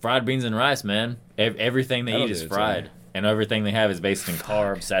capita. Fried beans and rice, man. Everything they That'll eat is do it, fried. too. And everything they have is based in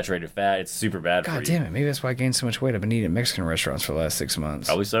carbs, saturated fat. It's super bad for you. God damn it. Maybe that's why I gained so much weight. I've been eating at Mexican restaurants for the last 6 months.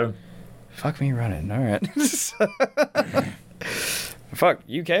 Probably so. Fuck me running. All right. Fuck,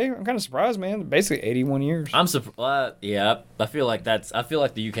 UK? I'm kind of surprised, man. Basically 81 years. I'm surprised. Yeah, I feel like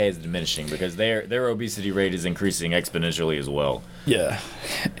the UK is diminishing because their obesity rate is increasing exponentially as well. Yeah.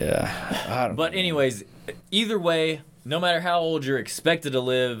 Yeah. I don't But know. anyways, either way, no matter how old you're expected to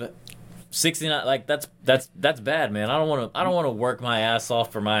live, 69, like that's bad, man. I don't want to work my ass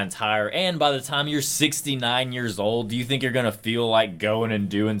off for my entire. And by the time you're 69 years old, do you think you're gonna feel like going and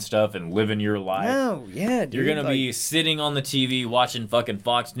doing stuff and living your life? No, yeah, dude. You're gonna be sitting on the TV watching fucking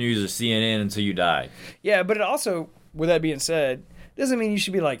Fox News or CNN until you die. Yeah, but it also, with that being said, doesn't mean you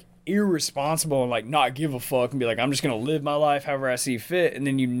should be like irresponsible and like not give a fuck and be like, I'm just gonna live my life however I see fit, and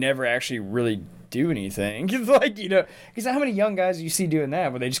then you never actually really do anything. Like, you know, because how many young guys do you see doing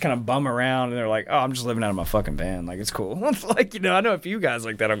that where they just kind of bum around and they're like, oh, I'm just living out of my fucking van, like it's cool. Like, you know, I know a few guys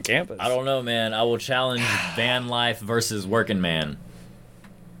like that on campus. I don't know, man. I will challenge van life versus working man.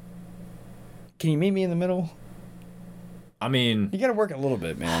 Can you meet me in the middle? I mean, You gotta work a little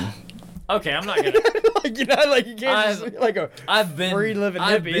bit, man. okay, I'm not gonna. Like, you know, like you can't just be like a free living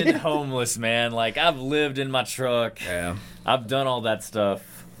I've hippie. been homeless, man. Like I've lived in my truck. Yeah. I've done all that stuff.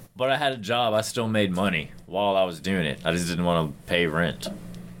 But I had a job. I still made money while I was doing it. I just didn't want to pay rent.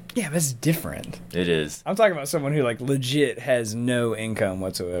 Yeah, that's different. It is. I'm talking about someone who like legit has no income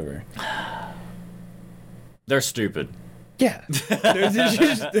whatsoever. They're stupid. Yeah,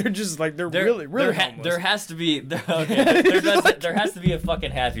 they're just like they're really homeless. There has to be there has to be a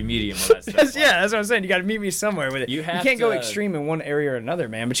fucking happy medium on that stuff. Yeah, that's what I'm saying. You got to meet me somewhere with it. You have can't go to- extreme in one area or another,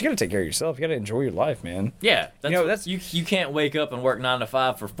 man. But you got to take care of yourself. You got to enjoy your life, man. Yeah, that's- you can't wake up and work 9 to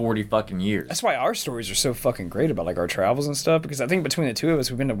 5 for 40 fucking years. That's why our stories are so fucking great about like our travels and stuff, because I think between the two of us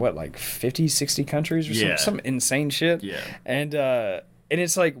we've been to what, like 50, 60 countries or Yeah. some insane shit. Yeah. And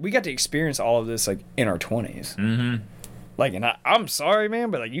it's like we got to experience all of this like in our 20s. Mm-hmm. Like, and I'm sorry, man,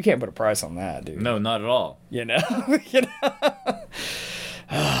 but like you can't put a price on that, dude. No, not at all. You know? You know?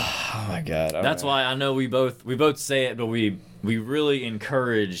 Oh my god. That's why I know we both say it, but we really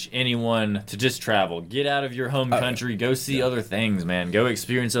encourage anyone to just travel. Get out of your home country. Go see other things, man. Go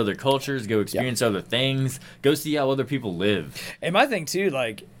experience other cultures. Go experience other things. Go see how other people live. And my thing too,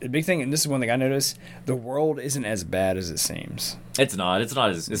 like the big thing, and this is one thing I noticed: the world isn't as bad as it seems. It's not. It's not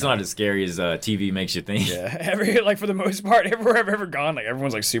as scary as TV makes you think. Yeah, like for the most part, everywhere I've ever gone, like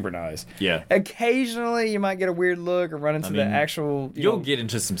everyone's like super nice. Yeah. Occasionally, you might get a weird look or run into the actual. You'll get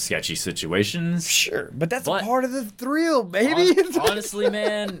into some sketchy situations. Sure, but that's a part of the thrill, baby. Honestly,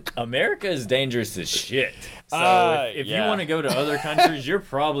 man, America is dangerous as shit. So if you want to go to other countries, you're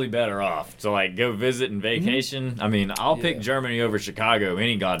probably better off to like go visit and vacation. I mean, I'll pick Germany over Chicago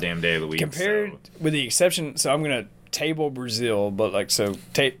any goddamn day of the week. Compared with the exception, so I'm gonna table Brazil, but like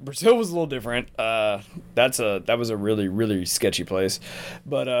Brazil was a little different. That was a really, really sketchy place.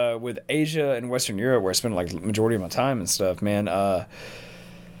 But with Asia and Western Europe, where I spend like the majority of my time and stuff, man,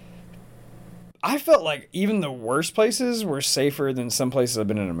 I felt like even the worst places were safer than some places I've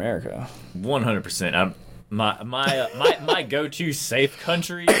been in America. 100%. my go-to safe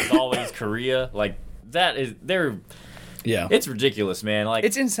country is always Korea. Like Yeah. It's ridiculous, man. Like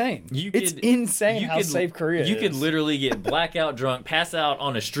it's insane. It's insane how safe Korea is. You could literally get blackout drunk, pass out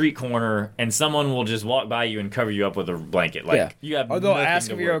on a street corner, and someone will just walk by you and cover you up with a blanket. Like you have. Or they'll nothing ask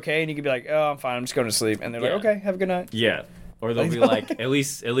to if you're worry. okay, and you could be like, "Oh, I'm fine. I'm just going to sleep." And they're like, "Okay, have a good night." Yeah. Or they'll be like, at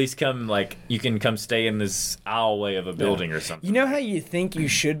least come, like, you can come stay in this aisleway of a building or something. You know how you think you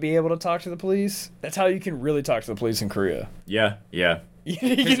should be able to talk to the police? That's how you can really talk to the police in Korea. Yeah.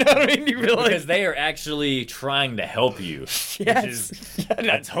 You know what I mean? You realize Because they are actually trying to help you. Yes. Which is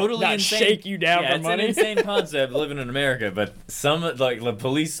a totally not insane. shake you down for money. It's an insane concept living in America, but some, like, the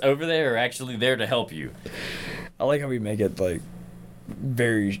police over there are actually there to help you. I like how we make it, like,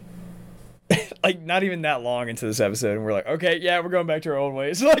 very... like, not even that long into this episode, and we're like, okay, yeah, we're going back to our old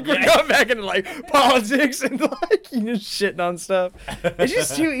ways. Like, we're going back into, like, politics and, like, you just shitting on stuff. It's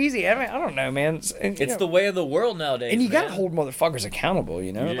just too easy. I mean, I don't know, man. It's the way of the world nowadays, and you man. gotta hold motherfuckers accountable,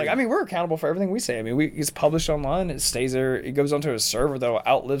 you know? Yeah. Like, I mean, we're accountable for everything we say. I mean, it's published online, it stays there, it goes onto a server that'll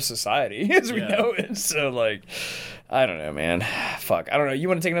outlive society as we know it. So, like, I don't know, man. Fuck. I don't know. You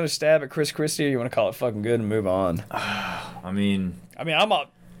want to take another stab at Chris Christie, or you want to call it fucking good and move on? I mean, I'm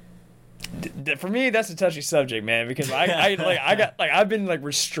up. For me, that's a touchy subject, man, because I've been like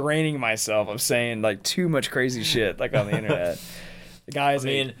restraining myself of saying like too much crazy shit like on the internet. The guy's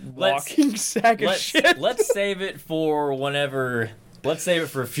a walking sack of shit. Let's save it for whenever. Let's save it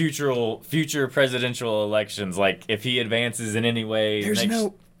for future presidential elections. Like if he advances in any way, There's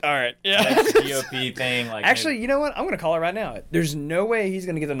no. All right, yeah. Next GOP thing, like actually, you know what? I'm gonna call it right now. There's no way he's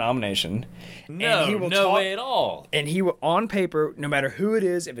gonna get the nomination. No way at all. And he will, on paper, no matter who it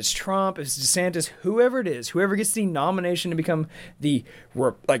is, if it's Trump, if it's DeSantis, whoever it is, whoever gets the nomination to become the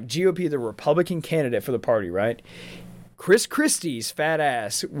GOP, the Republican candidate for the party, right? Chris Christie's fat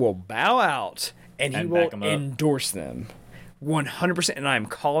ass will bow out and he will endorse them. 100%, and I'm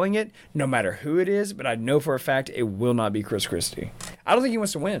calling it no matter who it is, but I know for a fact it will not be Chris Christie. I don't think he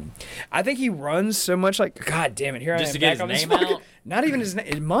wants to win. I think he runs so much like, God damn it, here just I am to get back on his this name fucking, out? not even his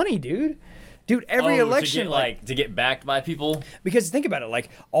money, dude. Dude, every election, to get backed by people. Because think about it, like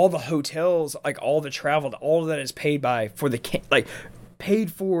all the hotels, like all the travel, all of that is paid by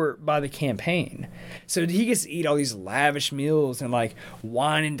paid for by the campaign. So he gets to eat all these lavish meals and like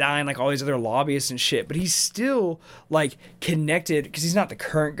wine and dine like all these other lobbyists and shit, but he's still like connected because he's not the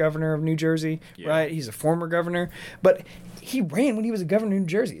current governor of New Jersey, right? He's a former governor, but he ran when he was a governor of New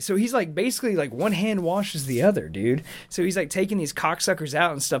Jersey. So he's like basically like one hand washes the other, dude. So he's like taking these cocksuckers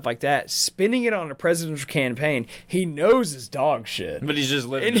out and stuff like that, spinning it on a presidential campaign. He knows his dog shit. But he's just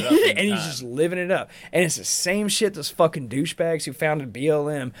living it up. And he's just living it up. And it's the same shit those fucking douchebags who founded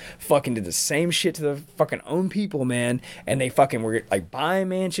BLM fucking did the same shit to the fucking own people, man. And they fucking were like buying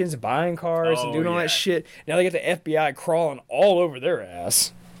mansions, buying cars, and doing all that shit. Now they got the FBI crawling all over their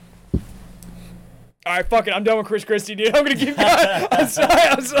ass. All right, fuck it. I'm done with Chris Christie, dude. I'm gonna keep going. I'm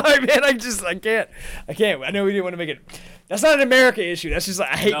sorry, man. I can't. I know we didn't want to make it. That's not an America issue. That's just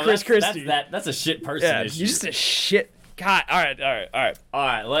like I hate Chris Christie. That's a shit person issue. You're just a shit. God. All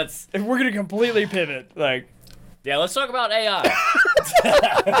right. Let's. If we're gonna completely pivot, like. Yeah, let's talk about AI.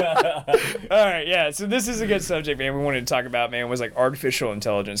 All right, yeah. So this is a good subject, man. We wanted to talk about, man, was like artificial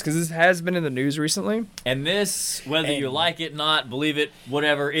intelligence because this has been in the news recently. And this, whether you like it, not believe it,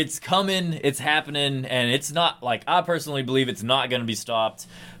 whatever, it's coming, it's happening, and it's not like I personally believe it's not going to be stopped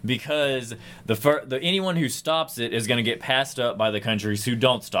because anyone who stops it is going to get passed up by the countries who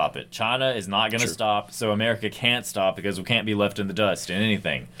don't stop it. China is not going to stop, so America can't stop because we can't be left in the dust in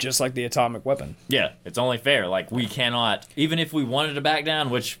anything. Just like the atomic weapon. Yeah, it's only fair. Like we cannot, even if we wanted to back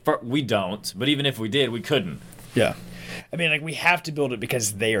down, which we don't, but even if we did, we couldn't. Yeah. I mean, like, we have to build it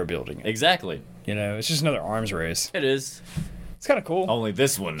because they are building it. Exactly. You know, it's just another arms race. It is. It's kind of cool. Only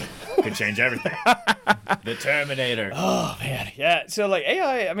this one could change everything. The Terminator. Oh, man. Yeah. So, like,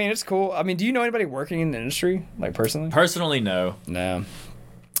 AI, I mean, it's cool. I mean, do you know anybody working in the industry, like, personally? Personally, no. No.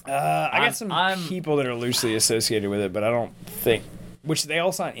 I got some people that are loosely associated with it, but I don't think... Which they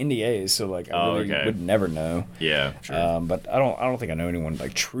all sign NDAs, so like I really would never know. Yeah, sure. But I don't think I know anyone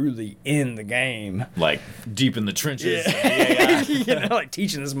like truly in the game, like deep in the trenches. Yeah. You know, like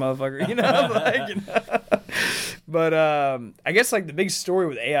teaching this motherfucker. You know, like. You know? But I guess like the big story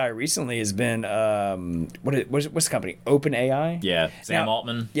with AI recently has been what's the company? OpenAI. Yeah, Sam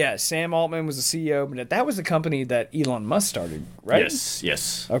Altman. Yeah, Sam Altman was the CEO, but that was the company that Elon Musk started, right?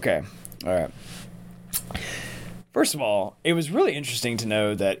 Yes. Okay. All right. First of all, it was really interesting to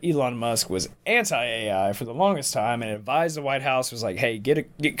know that Elon Musk was anti-AI for the longest time and advised the White House, was like, hey, get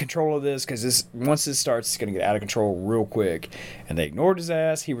control of this because once this starts, it's going to get out of control real quick. And they ignored his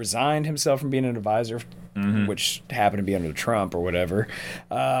ass. He resigned himself from being an advisor which happened to be under Trump or whatever.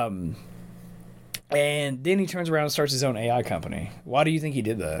 And then he turns around and starts his own AI company. Why do you think he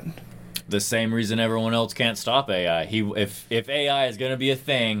did that? The same reason everyone else can't stop AI. If AI is going to be a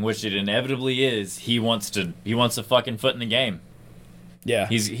thing, which it inevitably is, he wants a fucking foot in the game. Yeah.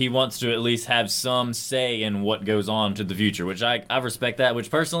 He wants to at least have some say in what goes on to the future, which I respect that, which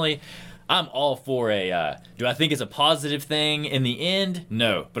personally, I'm all for AI. Do I think it's a positive thing in the end?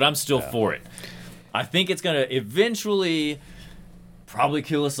 No, but I'm still for it. I think it's going to eventually probably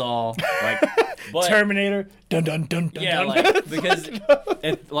kill us all. But, Terminator. Dun dun dun dun. Yeah, dun. Because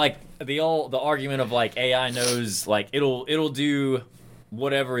the argument of AI knows it'll do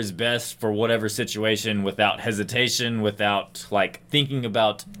whatever is best for whatever situation without hesitation, without thinking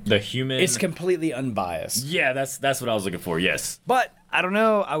about the human. It's completely unbiased. Yeah, that's what I was looking for. Yes, but I don't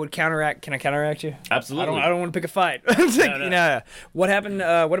know. I would counteract. Can I counteract you? Absolutely. I don't want to pick a fight. No. What happened?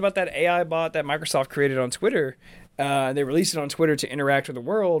 What about that AI bot that Microsoft created on Twitter? They released it on Twitter to interact with the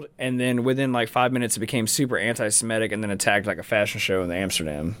world, and then within 5 minutes, it became super anti-Semitic and then attacked a fashion show in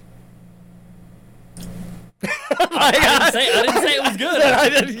Amsterdam. I didn't say it was good.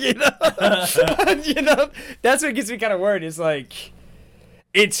 That's what gets me kind of worried. It's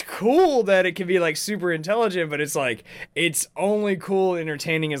it's cool that it can be super intelligent, but it's only cool and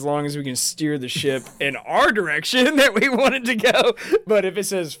entertaining as long as we can steer the ship in our direction that we want it to go. But if it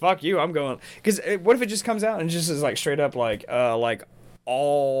says "fuck you," I'm going. Because what if it just comes out and just is straight up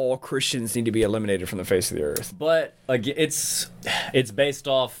all Christians need to be eliminated from the face of the earth? But it's based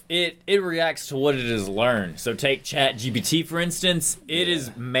off it reacts to what it has learned. So take ChatGPT for instance. It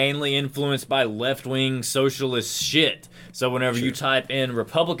is mainly influenced by left-wing socialist shit. So whenever you type in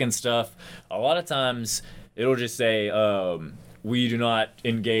Republican stuff, a lot of times it'll just say we do not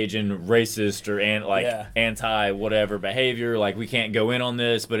engage in racist or anti whatever behavior. We can't go in on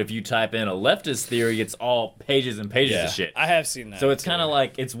this. But if you type in a leftist theory, it's all pages and pages of shit. I have seen that. So it's kind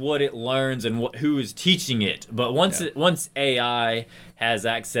of it's what it learns and who is teaching it. But once AI has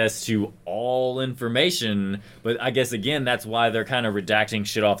access to all information, but I guess again that's why they're kind of redacting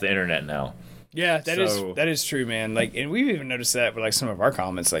shit off the internet now. Yeah, that is true, man. And we've even noticed that with some of our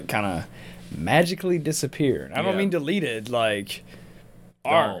comments kind of magically disappeared. I don't mean deleted,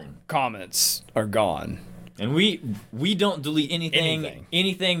 our comments are gone. And we don't delete anything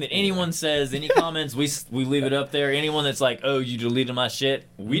that anyone says, any comments, we leave it up there. Anyone that's oh, you deleted my shit,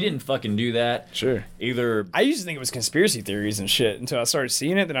 we didn't fucking do that. Sure. Either I used to think it was conspiracy theories and shit until I started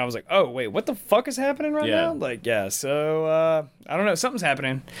seeing it, then I was oh, wait, what the fuck is happening right now? So I don't know, something's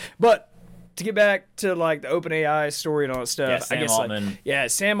happening. But to get back to the OpenAI story and all that stuff, Sam Altman.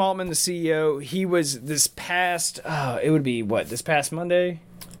 Sam Altman, the CEO, he was this past this past Monday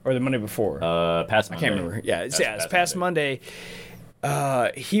or the Monday before? Past Monday. I can't remember. Yeah, it's past Monday.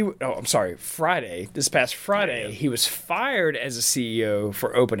 Friday. This past Friday, he was fired as a CEO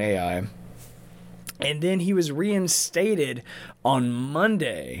for OpenAI, and then he was reinstated on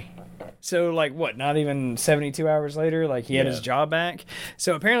Monday. So, not even 72 hours later, he had his job back.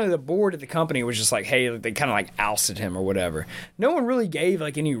 So, apparently the board at the company was just hey, they kind of ousted him or whatever. No one really gave,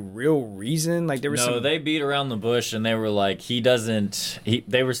 any real reason. There was they beat around the bush and they were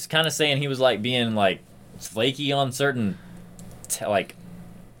they were kind of saying he was, being, flaky on certain,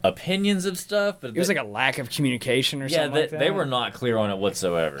 opinions of stuff. But it was a lack of communication or something like that. They were not clear on it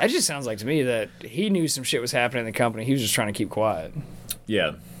whatsoever. That just sounds to me that he knew some shit was happening in the company. He was just trying to keep quiet.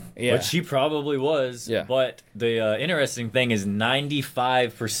 Yeah. Yeah. Which he probably was. Yeah. But the interesting thing is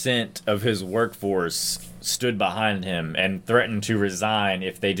 95% of his workforce stood behind him and threatened to resign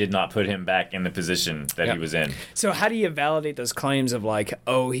if they did not put him back in the position that he was in. So how do you validate those claims of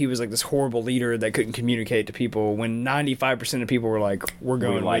oh, he was this horrible leader that couldn't communicate to people when 95% of people were we're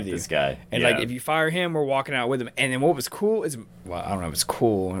going with you. This guy. And if you fire him, we're walking out with him. And then what was cool is, I don't know if it's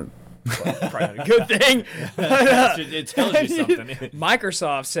cool. Probably not a good thing. It tells you something.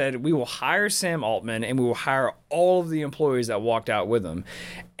 Microsoft said, we will hire Sam Altman and we will hire all of the employees that walked out with him.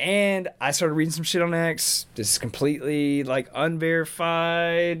 And I started reading some shit on X. This is completely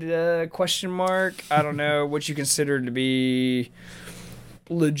unverified question mark. I don't know what you consider to be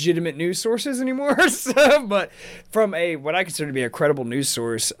legitimate news sources anymore. But from what I consider to be a credible news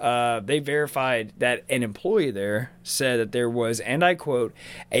source, they verified that an employee there said that there was, and I quote,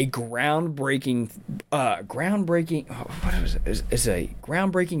 a groundbreaking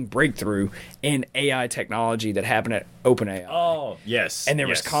breakthrough in AI technology that happened at OpenAI. Oh, yes. And there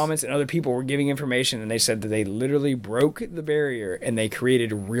was comments and other people were giving information, and they said that they literally broke the barrier and they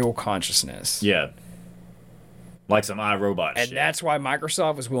created real consciousness. Yeah. Some iRobot shit. And that's why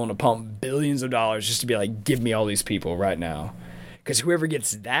Microsoft was willing to pump billions of dollars just to be give me all these people right now. because whoever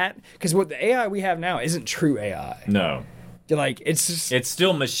gets that, because what the AI we have now isn't true AI. No. Like, it's just... It's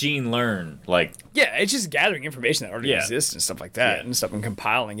still machine learned. Like, yeah, it's just gathering information that already exists and stuff like that and stuff and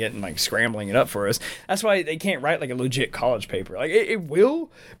compiling it and, like, scrambling it up for us. That's why they can't write, like, a legit college paper. Like, it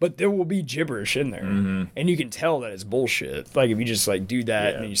will, but there will be gibberish in there. And you can tell that it's bullshit. Like, if you just, like, do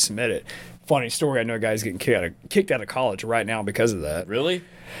that and then you submit it. Funny story, I know a guy's getting kicked out of college right now because of that. really?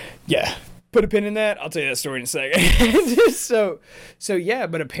 Yeah. Put a pin in that. I'll tell you that story in a second. So yeah,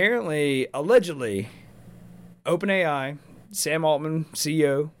 but apparently, allegedly, OpenAI, Sam Altman,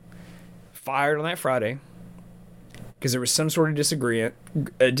 CEO, fired on that Friday because there was some sort of disagreement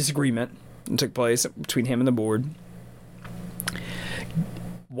that took place between him and the board.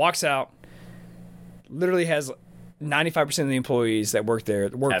 Walks out, literally has 95% of the employees that work there,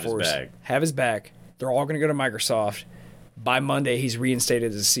 the workforce, have his back. They're all going to go to Microsoft. By Monday, he's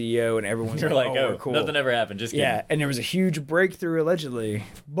reinstated as CEO, and everyone's like, oh, cool. Nothing ever happened. Just kidding. Yeah, and there was a huge breakthrough, allegedly.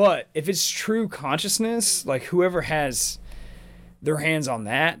 But if it's true consciousness, like, whoever has their hands on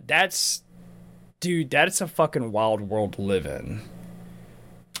that, that's a fucking wild world to live in.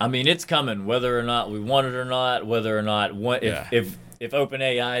 I mean, it's coming, whether or not we want it or not, whether or not... If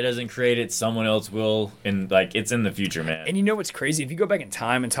OpenAI doesn't create it, someone else will, and, like, it's in the future, man. And you know what's crazy? If you go back in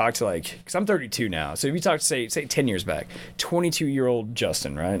time and talk to, like... Because I'm 32 now, so if you talk to, say 10 years back, 22-year-old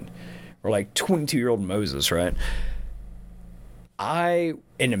Justin, right? Or, like, 22-year-old Moses, right? I,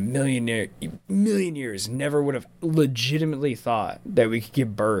 in a million years, never would have legitimately thought that we could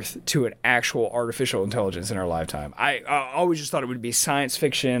give birth to an actual artificial intelligence in our lifetime. I always just thought it would be science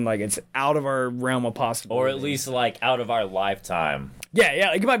fiction, like it's out of our realm of possibility. Or at least, like, out of our lifetime. Yeah,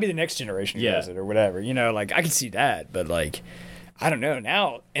 like it might be the next generation who does it or whatever. You know, like, I can see that, but, like... I don't know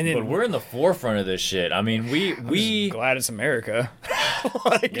now, and then but we're in the forefront of this shit. I mean, we glad it's America,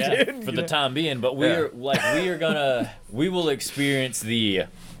 like, dude, for the time being. But we will experience the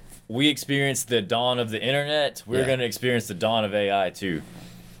dawn of the internet. We're gonna experience the dawn of AI too.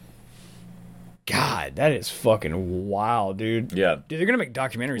 God, that is fucking wild, dude. Yeah, dude, they're gonna make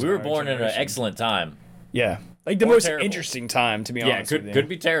documentaries. We were born in an excellent time. Yeah. Like the most interesting time, to be honest. Yeah, could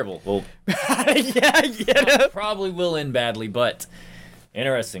be terrible. Well, probably will end badly, but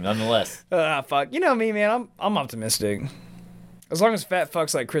interesting nonetheless. Fuck. You know me, man. I'm optimistic. As long as fat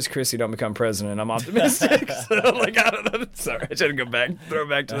fucks like Christie don't become president, I'm optimistic. So, like, I don't know. Sorry, I should throw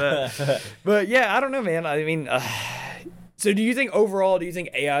back to that. But yeah, I don't know, man. I mean, so do you think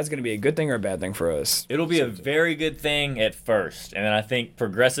AI is going to be a good thing or a bad thing for us? It'll be a very good thing at first. And then I think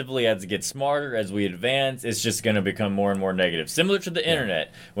progressively as it gets smarter, as we advance, it's just going to become more and more negative. Similar to the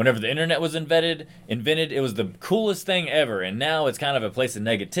internet. Whenever the internet was invented, it was the coolest thing ever. And now it's kind of a place of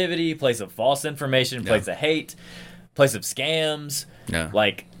negativity, place of false information, place of hate, place of scams. Yeah.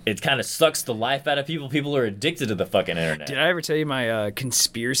 Like, it kind of sucks the life out of people. People are addicted to the fucking internet. Did I ever tell you my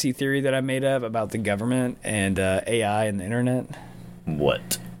conspiracy theory that I made up about the government and AI and the internet?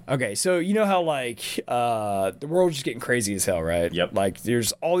 What? Okay, so you know how, like, the world's just getting crazy as hell, right? Yep. Like,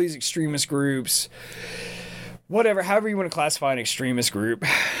 there's all these extremist groups, whatever, however you want to classify an extremist group.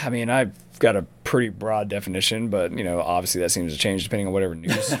 I mean, I've got a pretty broad definition, but, you know, obviously that seems to change depending on whatever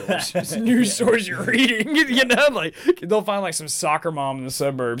news source you're reading. You know, like, they'll find, like, some soccer mom in the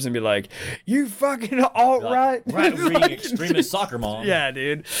suburbs and be like, you fucking alt-right. Right, reading extremist soccer mom. Yeah,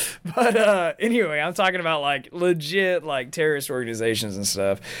 dude. But anyway, I'm talking about, like, legit, like, terrorist organizations and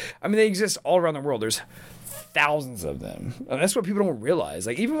stuff. I mean, they exist all around the world. There's thousands of them. And that's what people don't realize.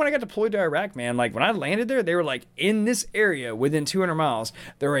 Like, even when I got deployed to Iraq, man, like, when I landed there, they were like, in this area within 200 miles,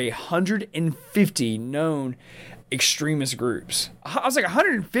 there are 150 known extremist groups. I was like,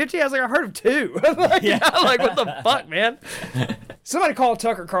 150? I was like, I heard of two. Like, like, what the fuck, man? Somebody call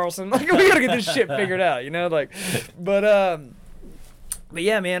Tucker Carlson. Like, we gotta get this shit figured out, you know? Like, but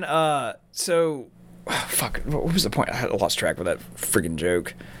yeah, man, so, fuck, what was the point? I lost track of that friggin'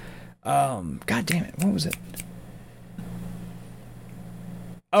 joke. God damn it, what was it?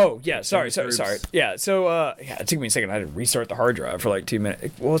 Oh, yeah, sorry. Yeah, so, it took me a second. I had to restart the hard drive for like 2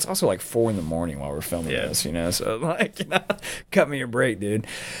 minutes. Well, it's also like 4 a.m. while we're filming this, you know? So, like, you know, cut me a break, dude.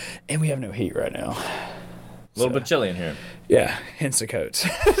 And we have no heat right now. A little bit chilly in here. Yeah, hence the coats.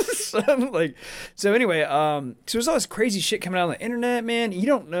 So anyway, so there's all this crazy shit coming out on the internet, man. You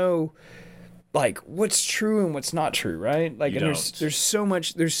don't know, like, what's true and what's not true, right? Like, and there's so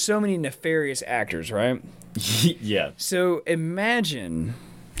many nefarious actors, right? Yeah. So imagine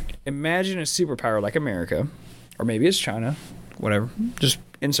a superpower like America, or maybe it's China, whatever. Just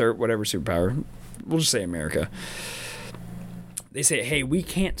insert whatever superpower. We'll just say America. They say, hey, we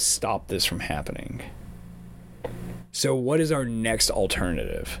can't stop this from happening. So what is our next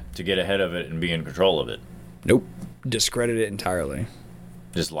alternative? To get ahead of it and be in control of it. Nope. discredit it entirely.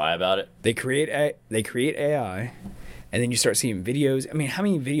 Just lie about it. They create AI, and then you start seeing videos. I mean, how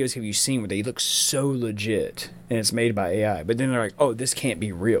many videos have you seen where they look so legit and it's made by AI, but then they're like, oh, this can't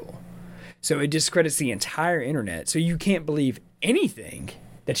be real. So it discredits the entire internet. So you can't believe anything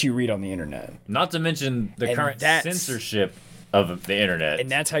that you read on the internet. Not to mention the And current that's- censorship of the internet. And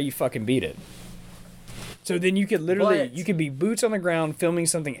that's how you fucking beat it. So then you could literally, But- you could be boots on the ground filming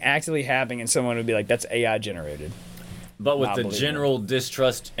something actually happening, and someone would be like, that's AI generated. But with Not the believable. general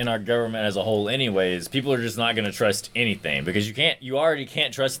distrust in our government as a whole anyways, people are just not going to trust anything because you already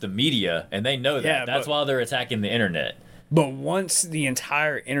can't trust the media, and they know that. Yeah, That's why they're attacking the internet. But once the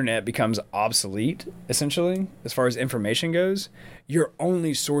entire internet becomes obsolete, essentially, as far as information goes, your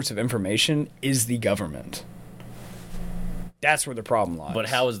only source of information is the government. That's where the problem lies. But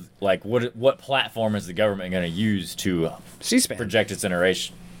how is, like, what platform is the government going to use to C-SPAN. project its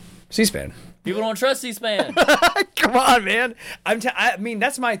iteration? C-SPAN. People don't trust C-SPAN. Come on, man. I mean,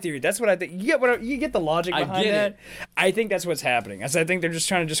 that's my theory. That's what I think. You get the logic I behind get that. it. I think that's what's happening. I think they're just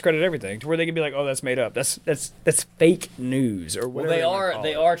trying to discredit everything to where they can be like, "Oh, that's made up. That's fake news or Well, whatever."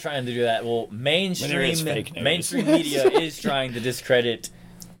 they are trying to do that. Well, is fake news. mainstream media is trying to discredit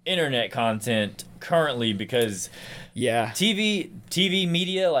internet content currently because Yeah, TV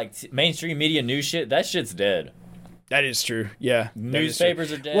media, like mainstream media news shit, that shit's dead. that is true. Yeah, that is true.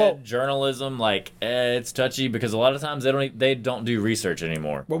 Newspapers are dead. Well, Journalism, like, it's touchy because a lot of times they don't do research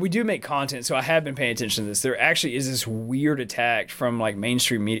anymore. well, we do make content, so I have been paying attention to this. There actually is this weird attack from like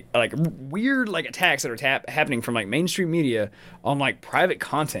mainstream media, like weird like attacks that are happening from like mainstream media on like private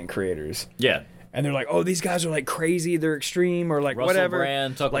content creators. Yeah. And they're like, oh, these guys are like crazy, they're extreme, or like Russell whatever.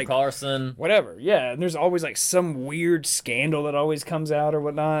 Brand, Tucker like, Carlson. whatever. Yeah, and there's always like some weird scandal that always comes out or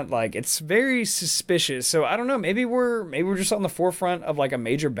whatnot. Like it's very suspicious. So I don't know. Maybe we're just on the forefront of like a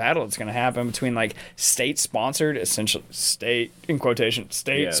major battle that's going to happen between like state-sponsored, essentially state in quotation,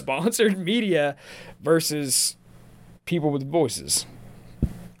 state-sponsored media versus people with voices.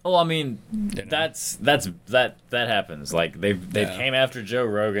 Well, I mean, know. that happens. Like they've came after Joe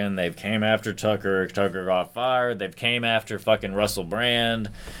Rogan, they've came after Tucker got fired, they've came after fucking Russell Brand.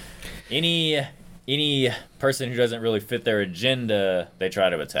 Any person who doesn't really fit their agenda, they try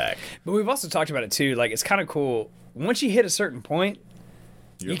to attack. But we've also talked about it too. Like it's kind of cool once you hit a certain point.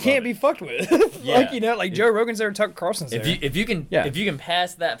 You're You can't fucked. be fucked with. Yeah. Like Joe Rogan's there, Tucker Carlson's there. If you can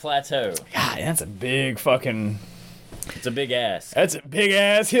pass that plateau, God, that's a big fucking. it's a big ass. That's a big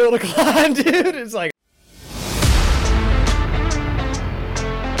ass hill to climb, dude. It's like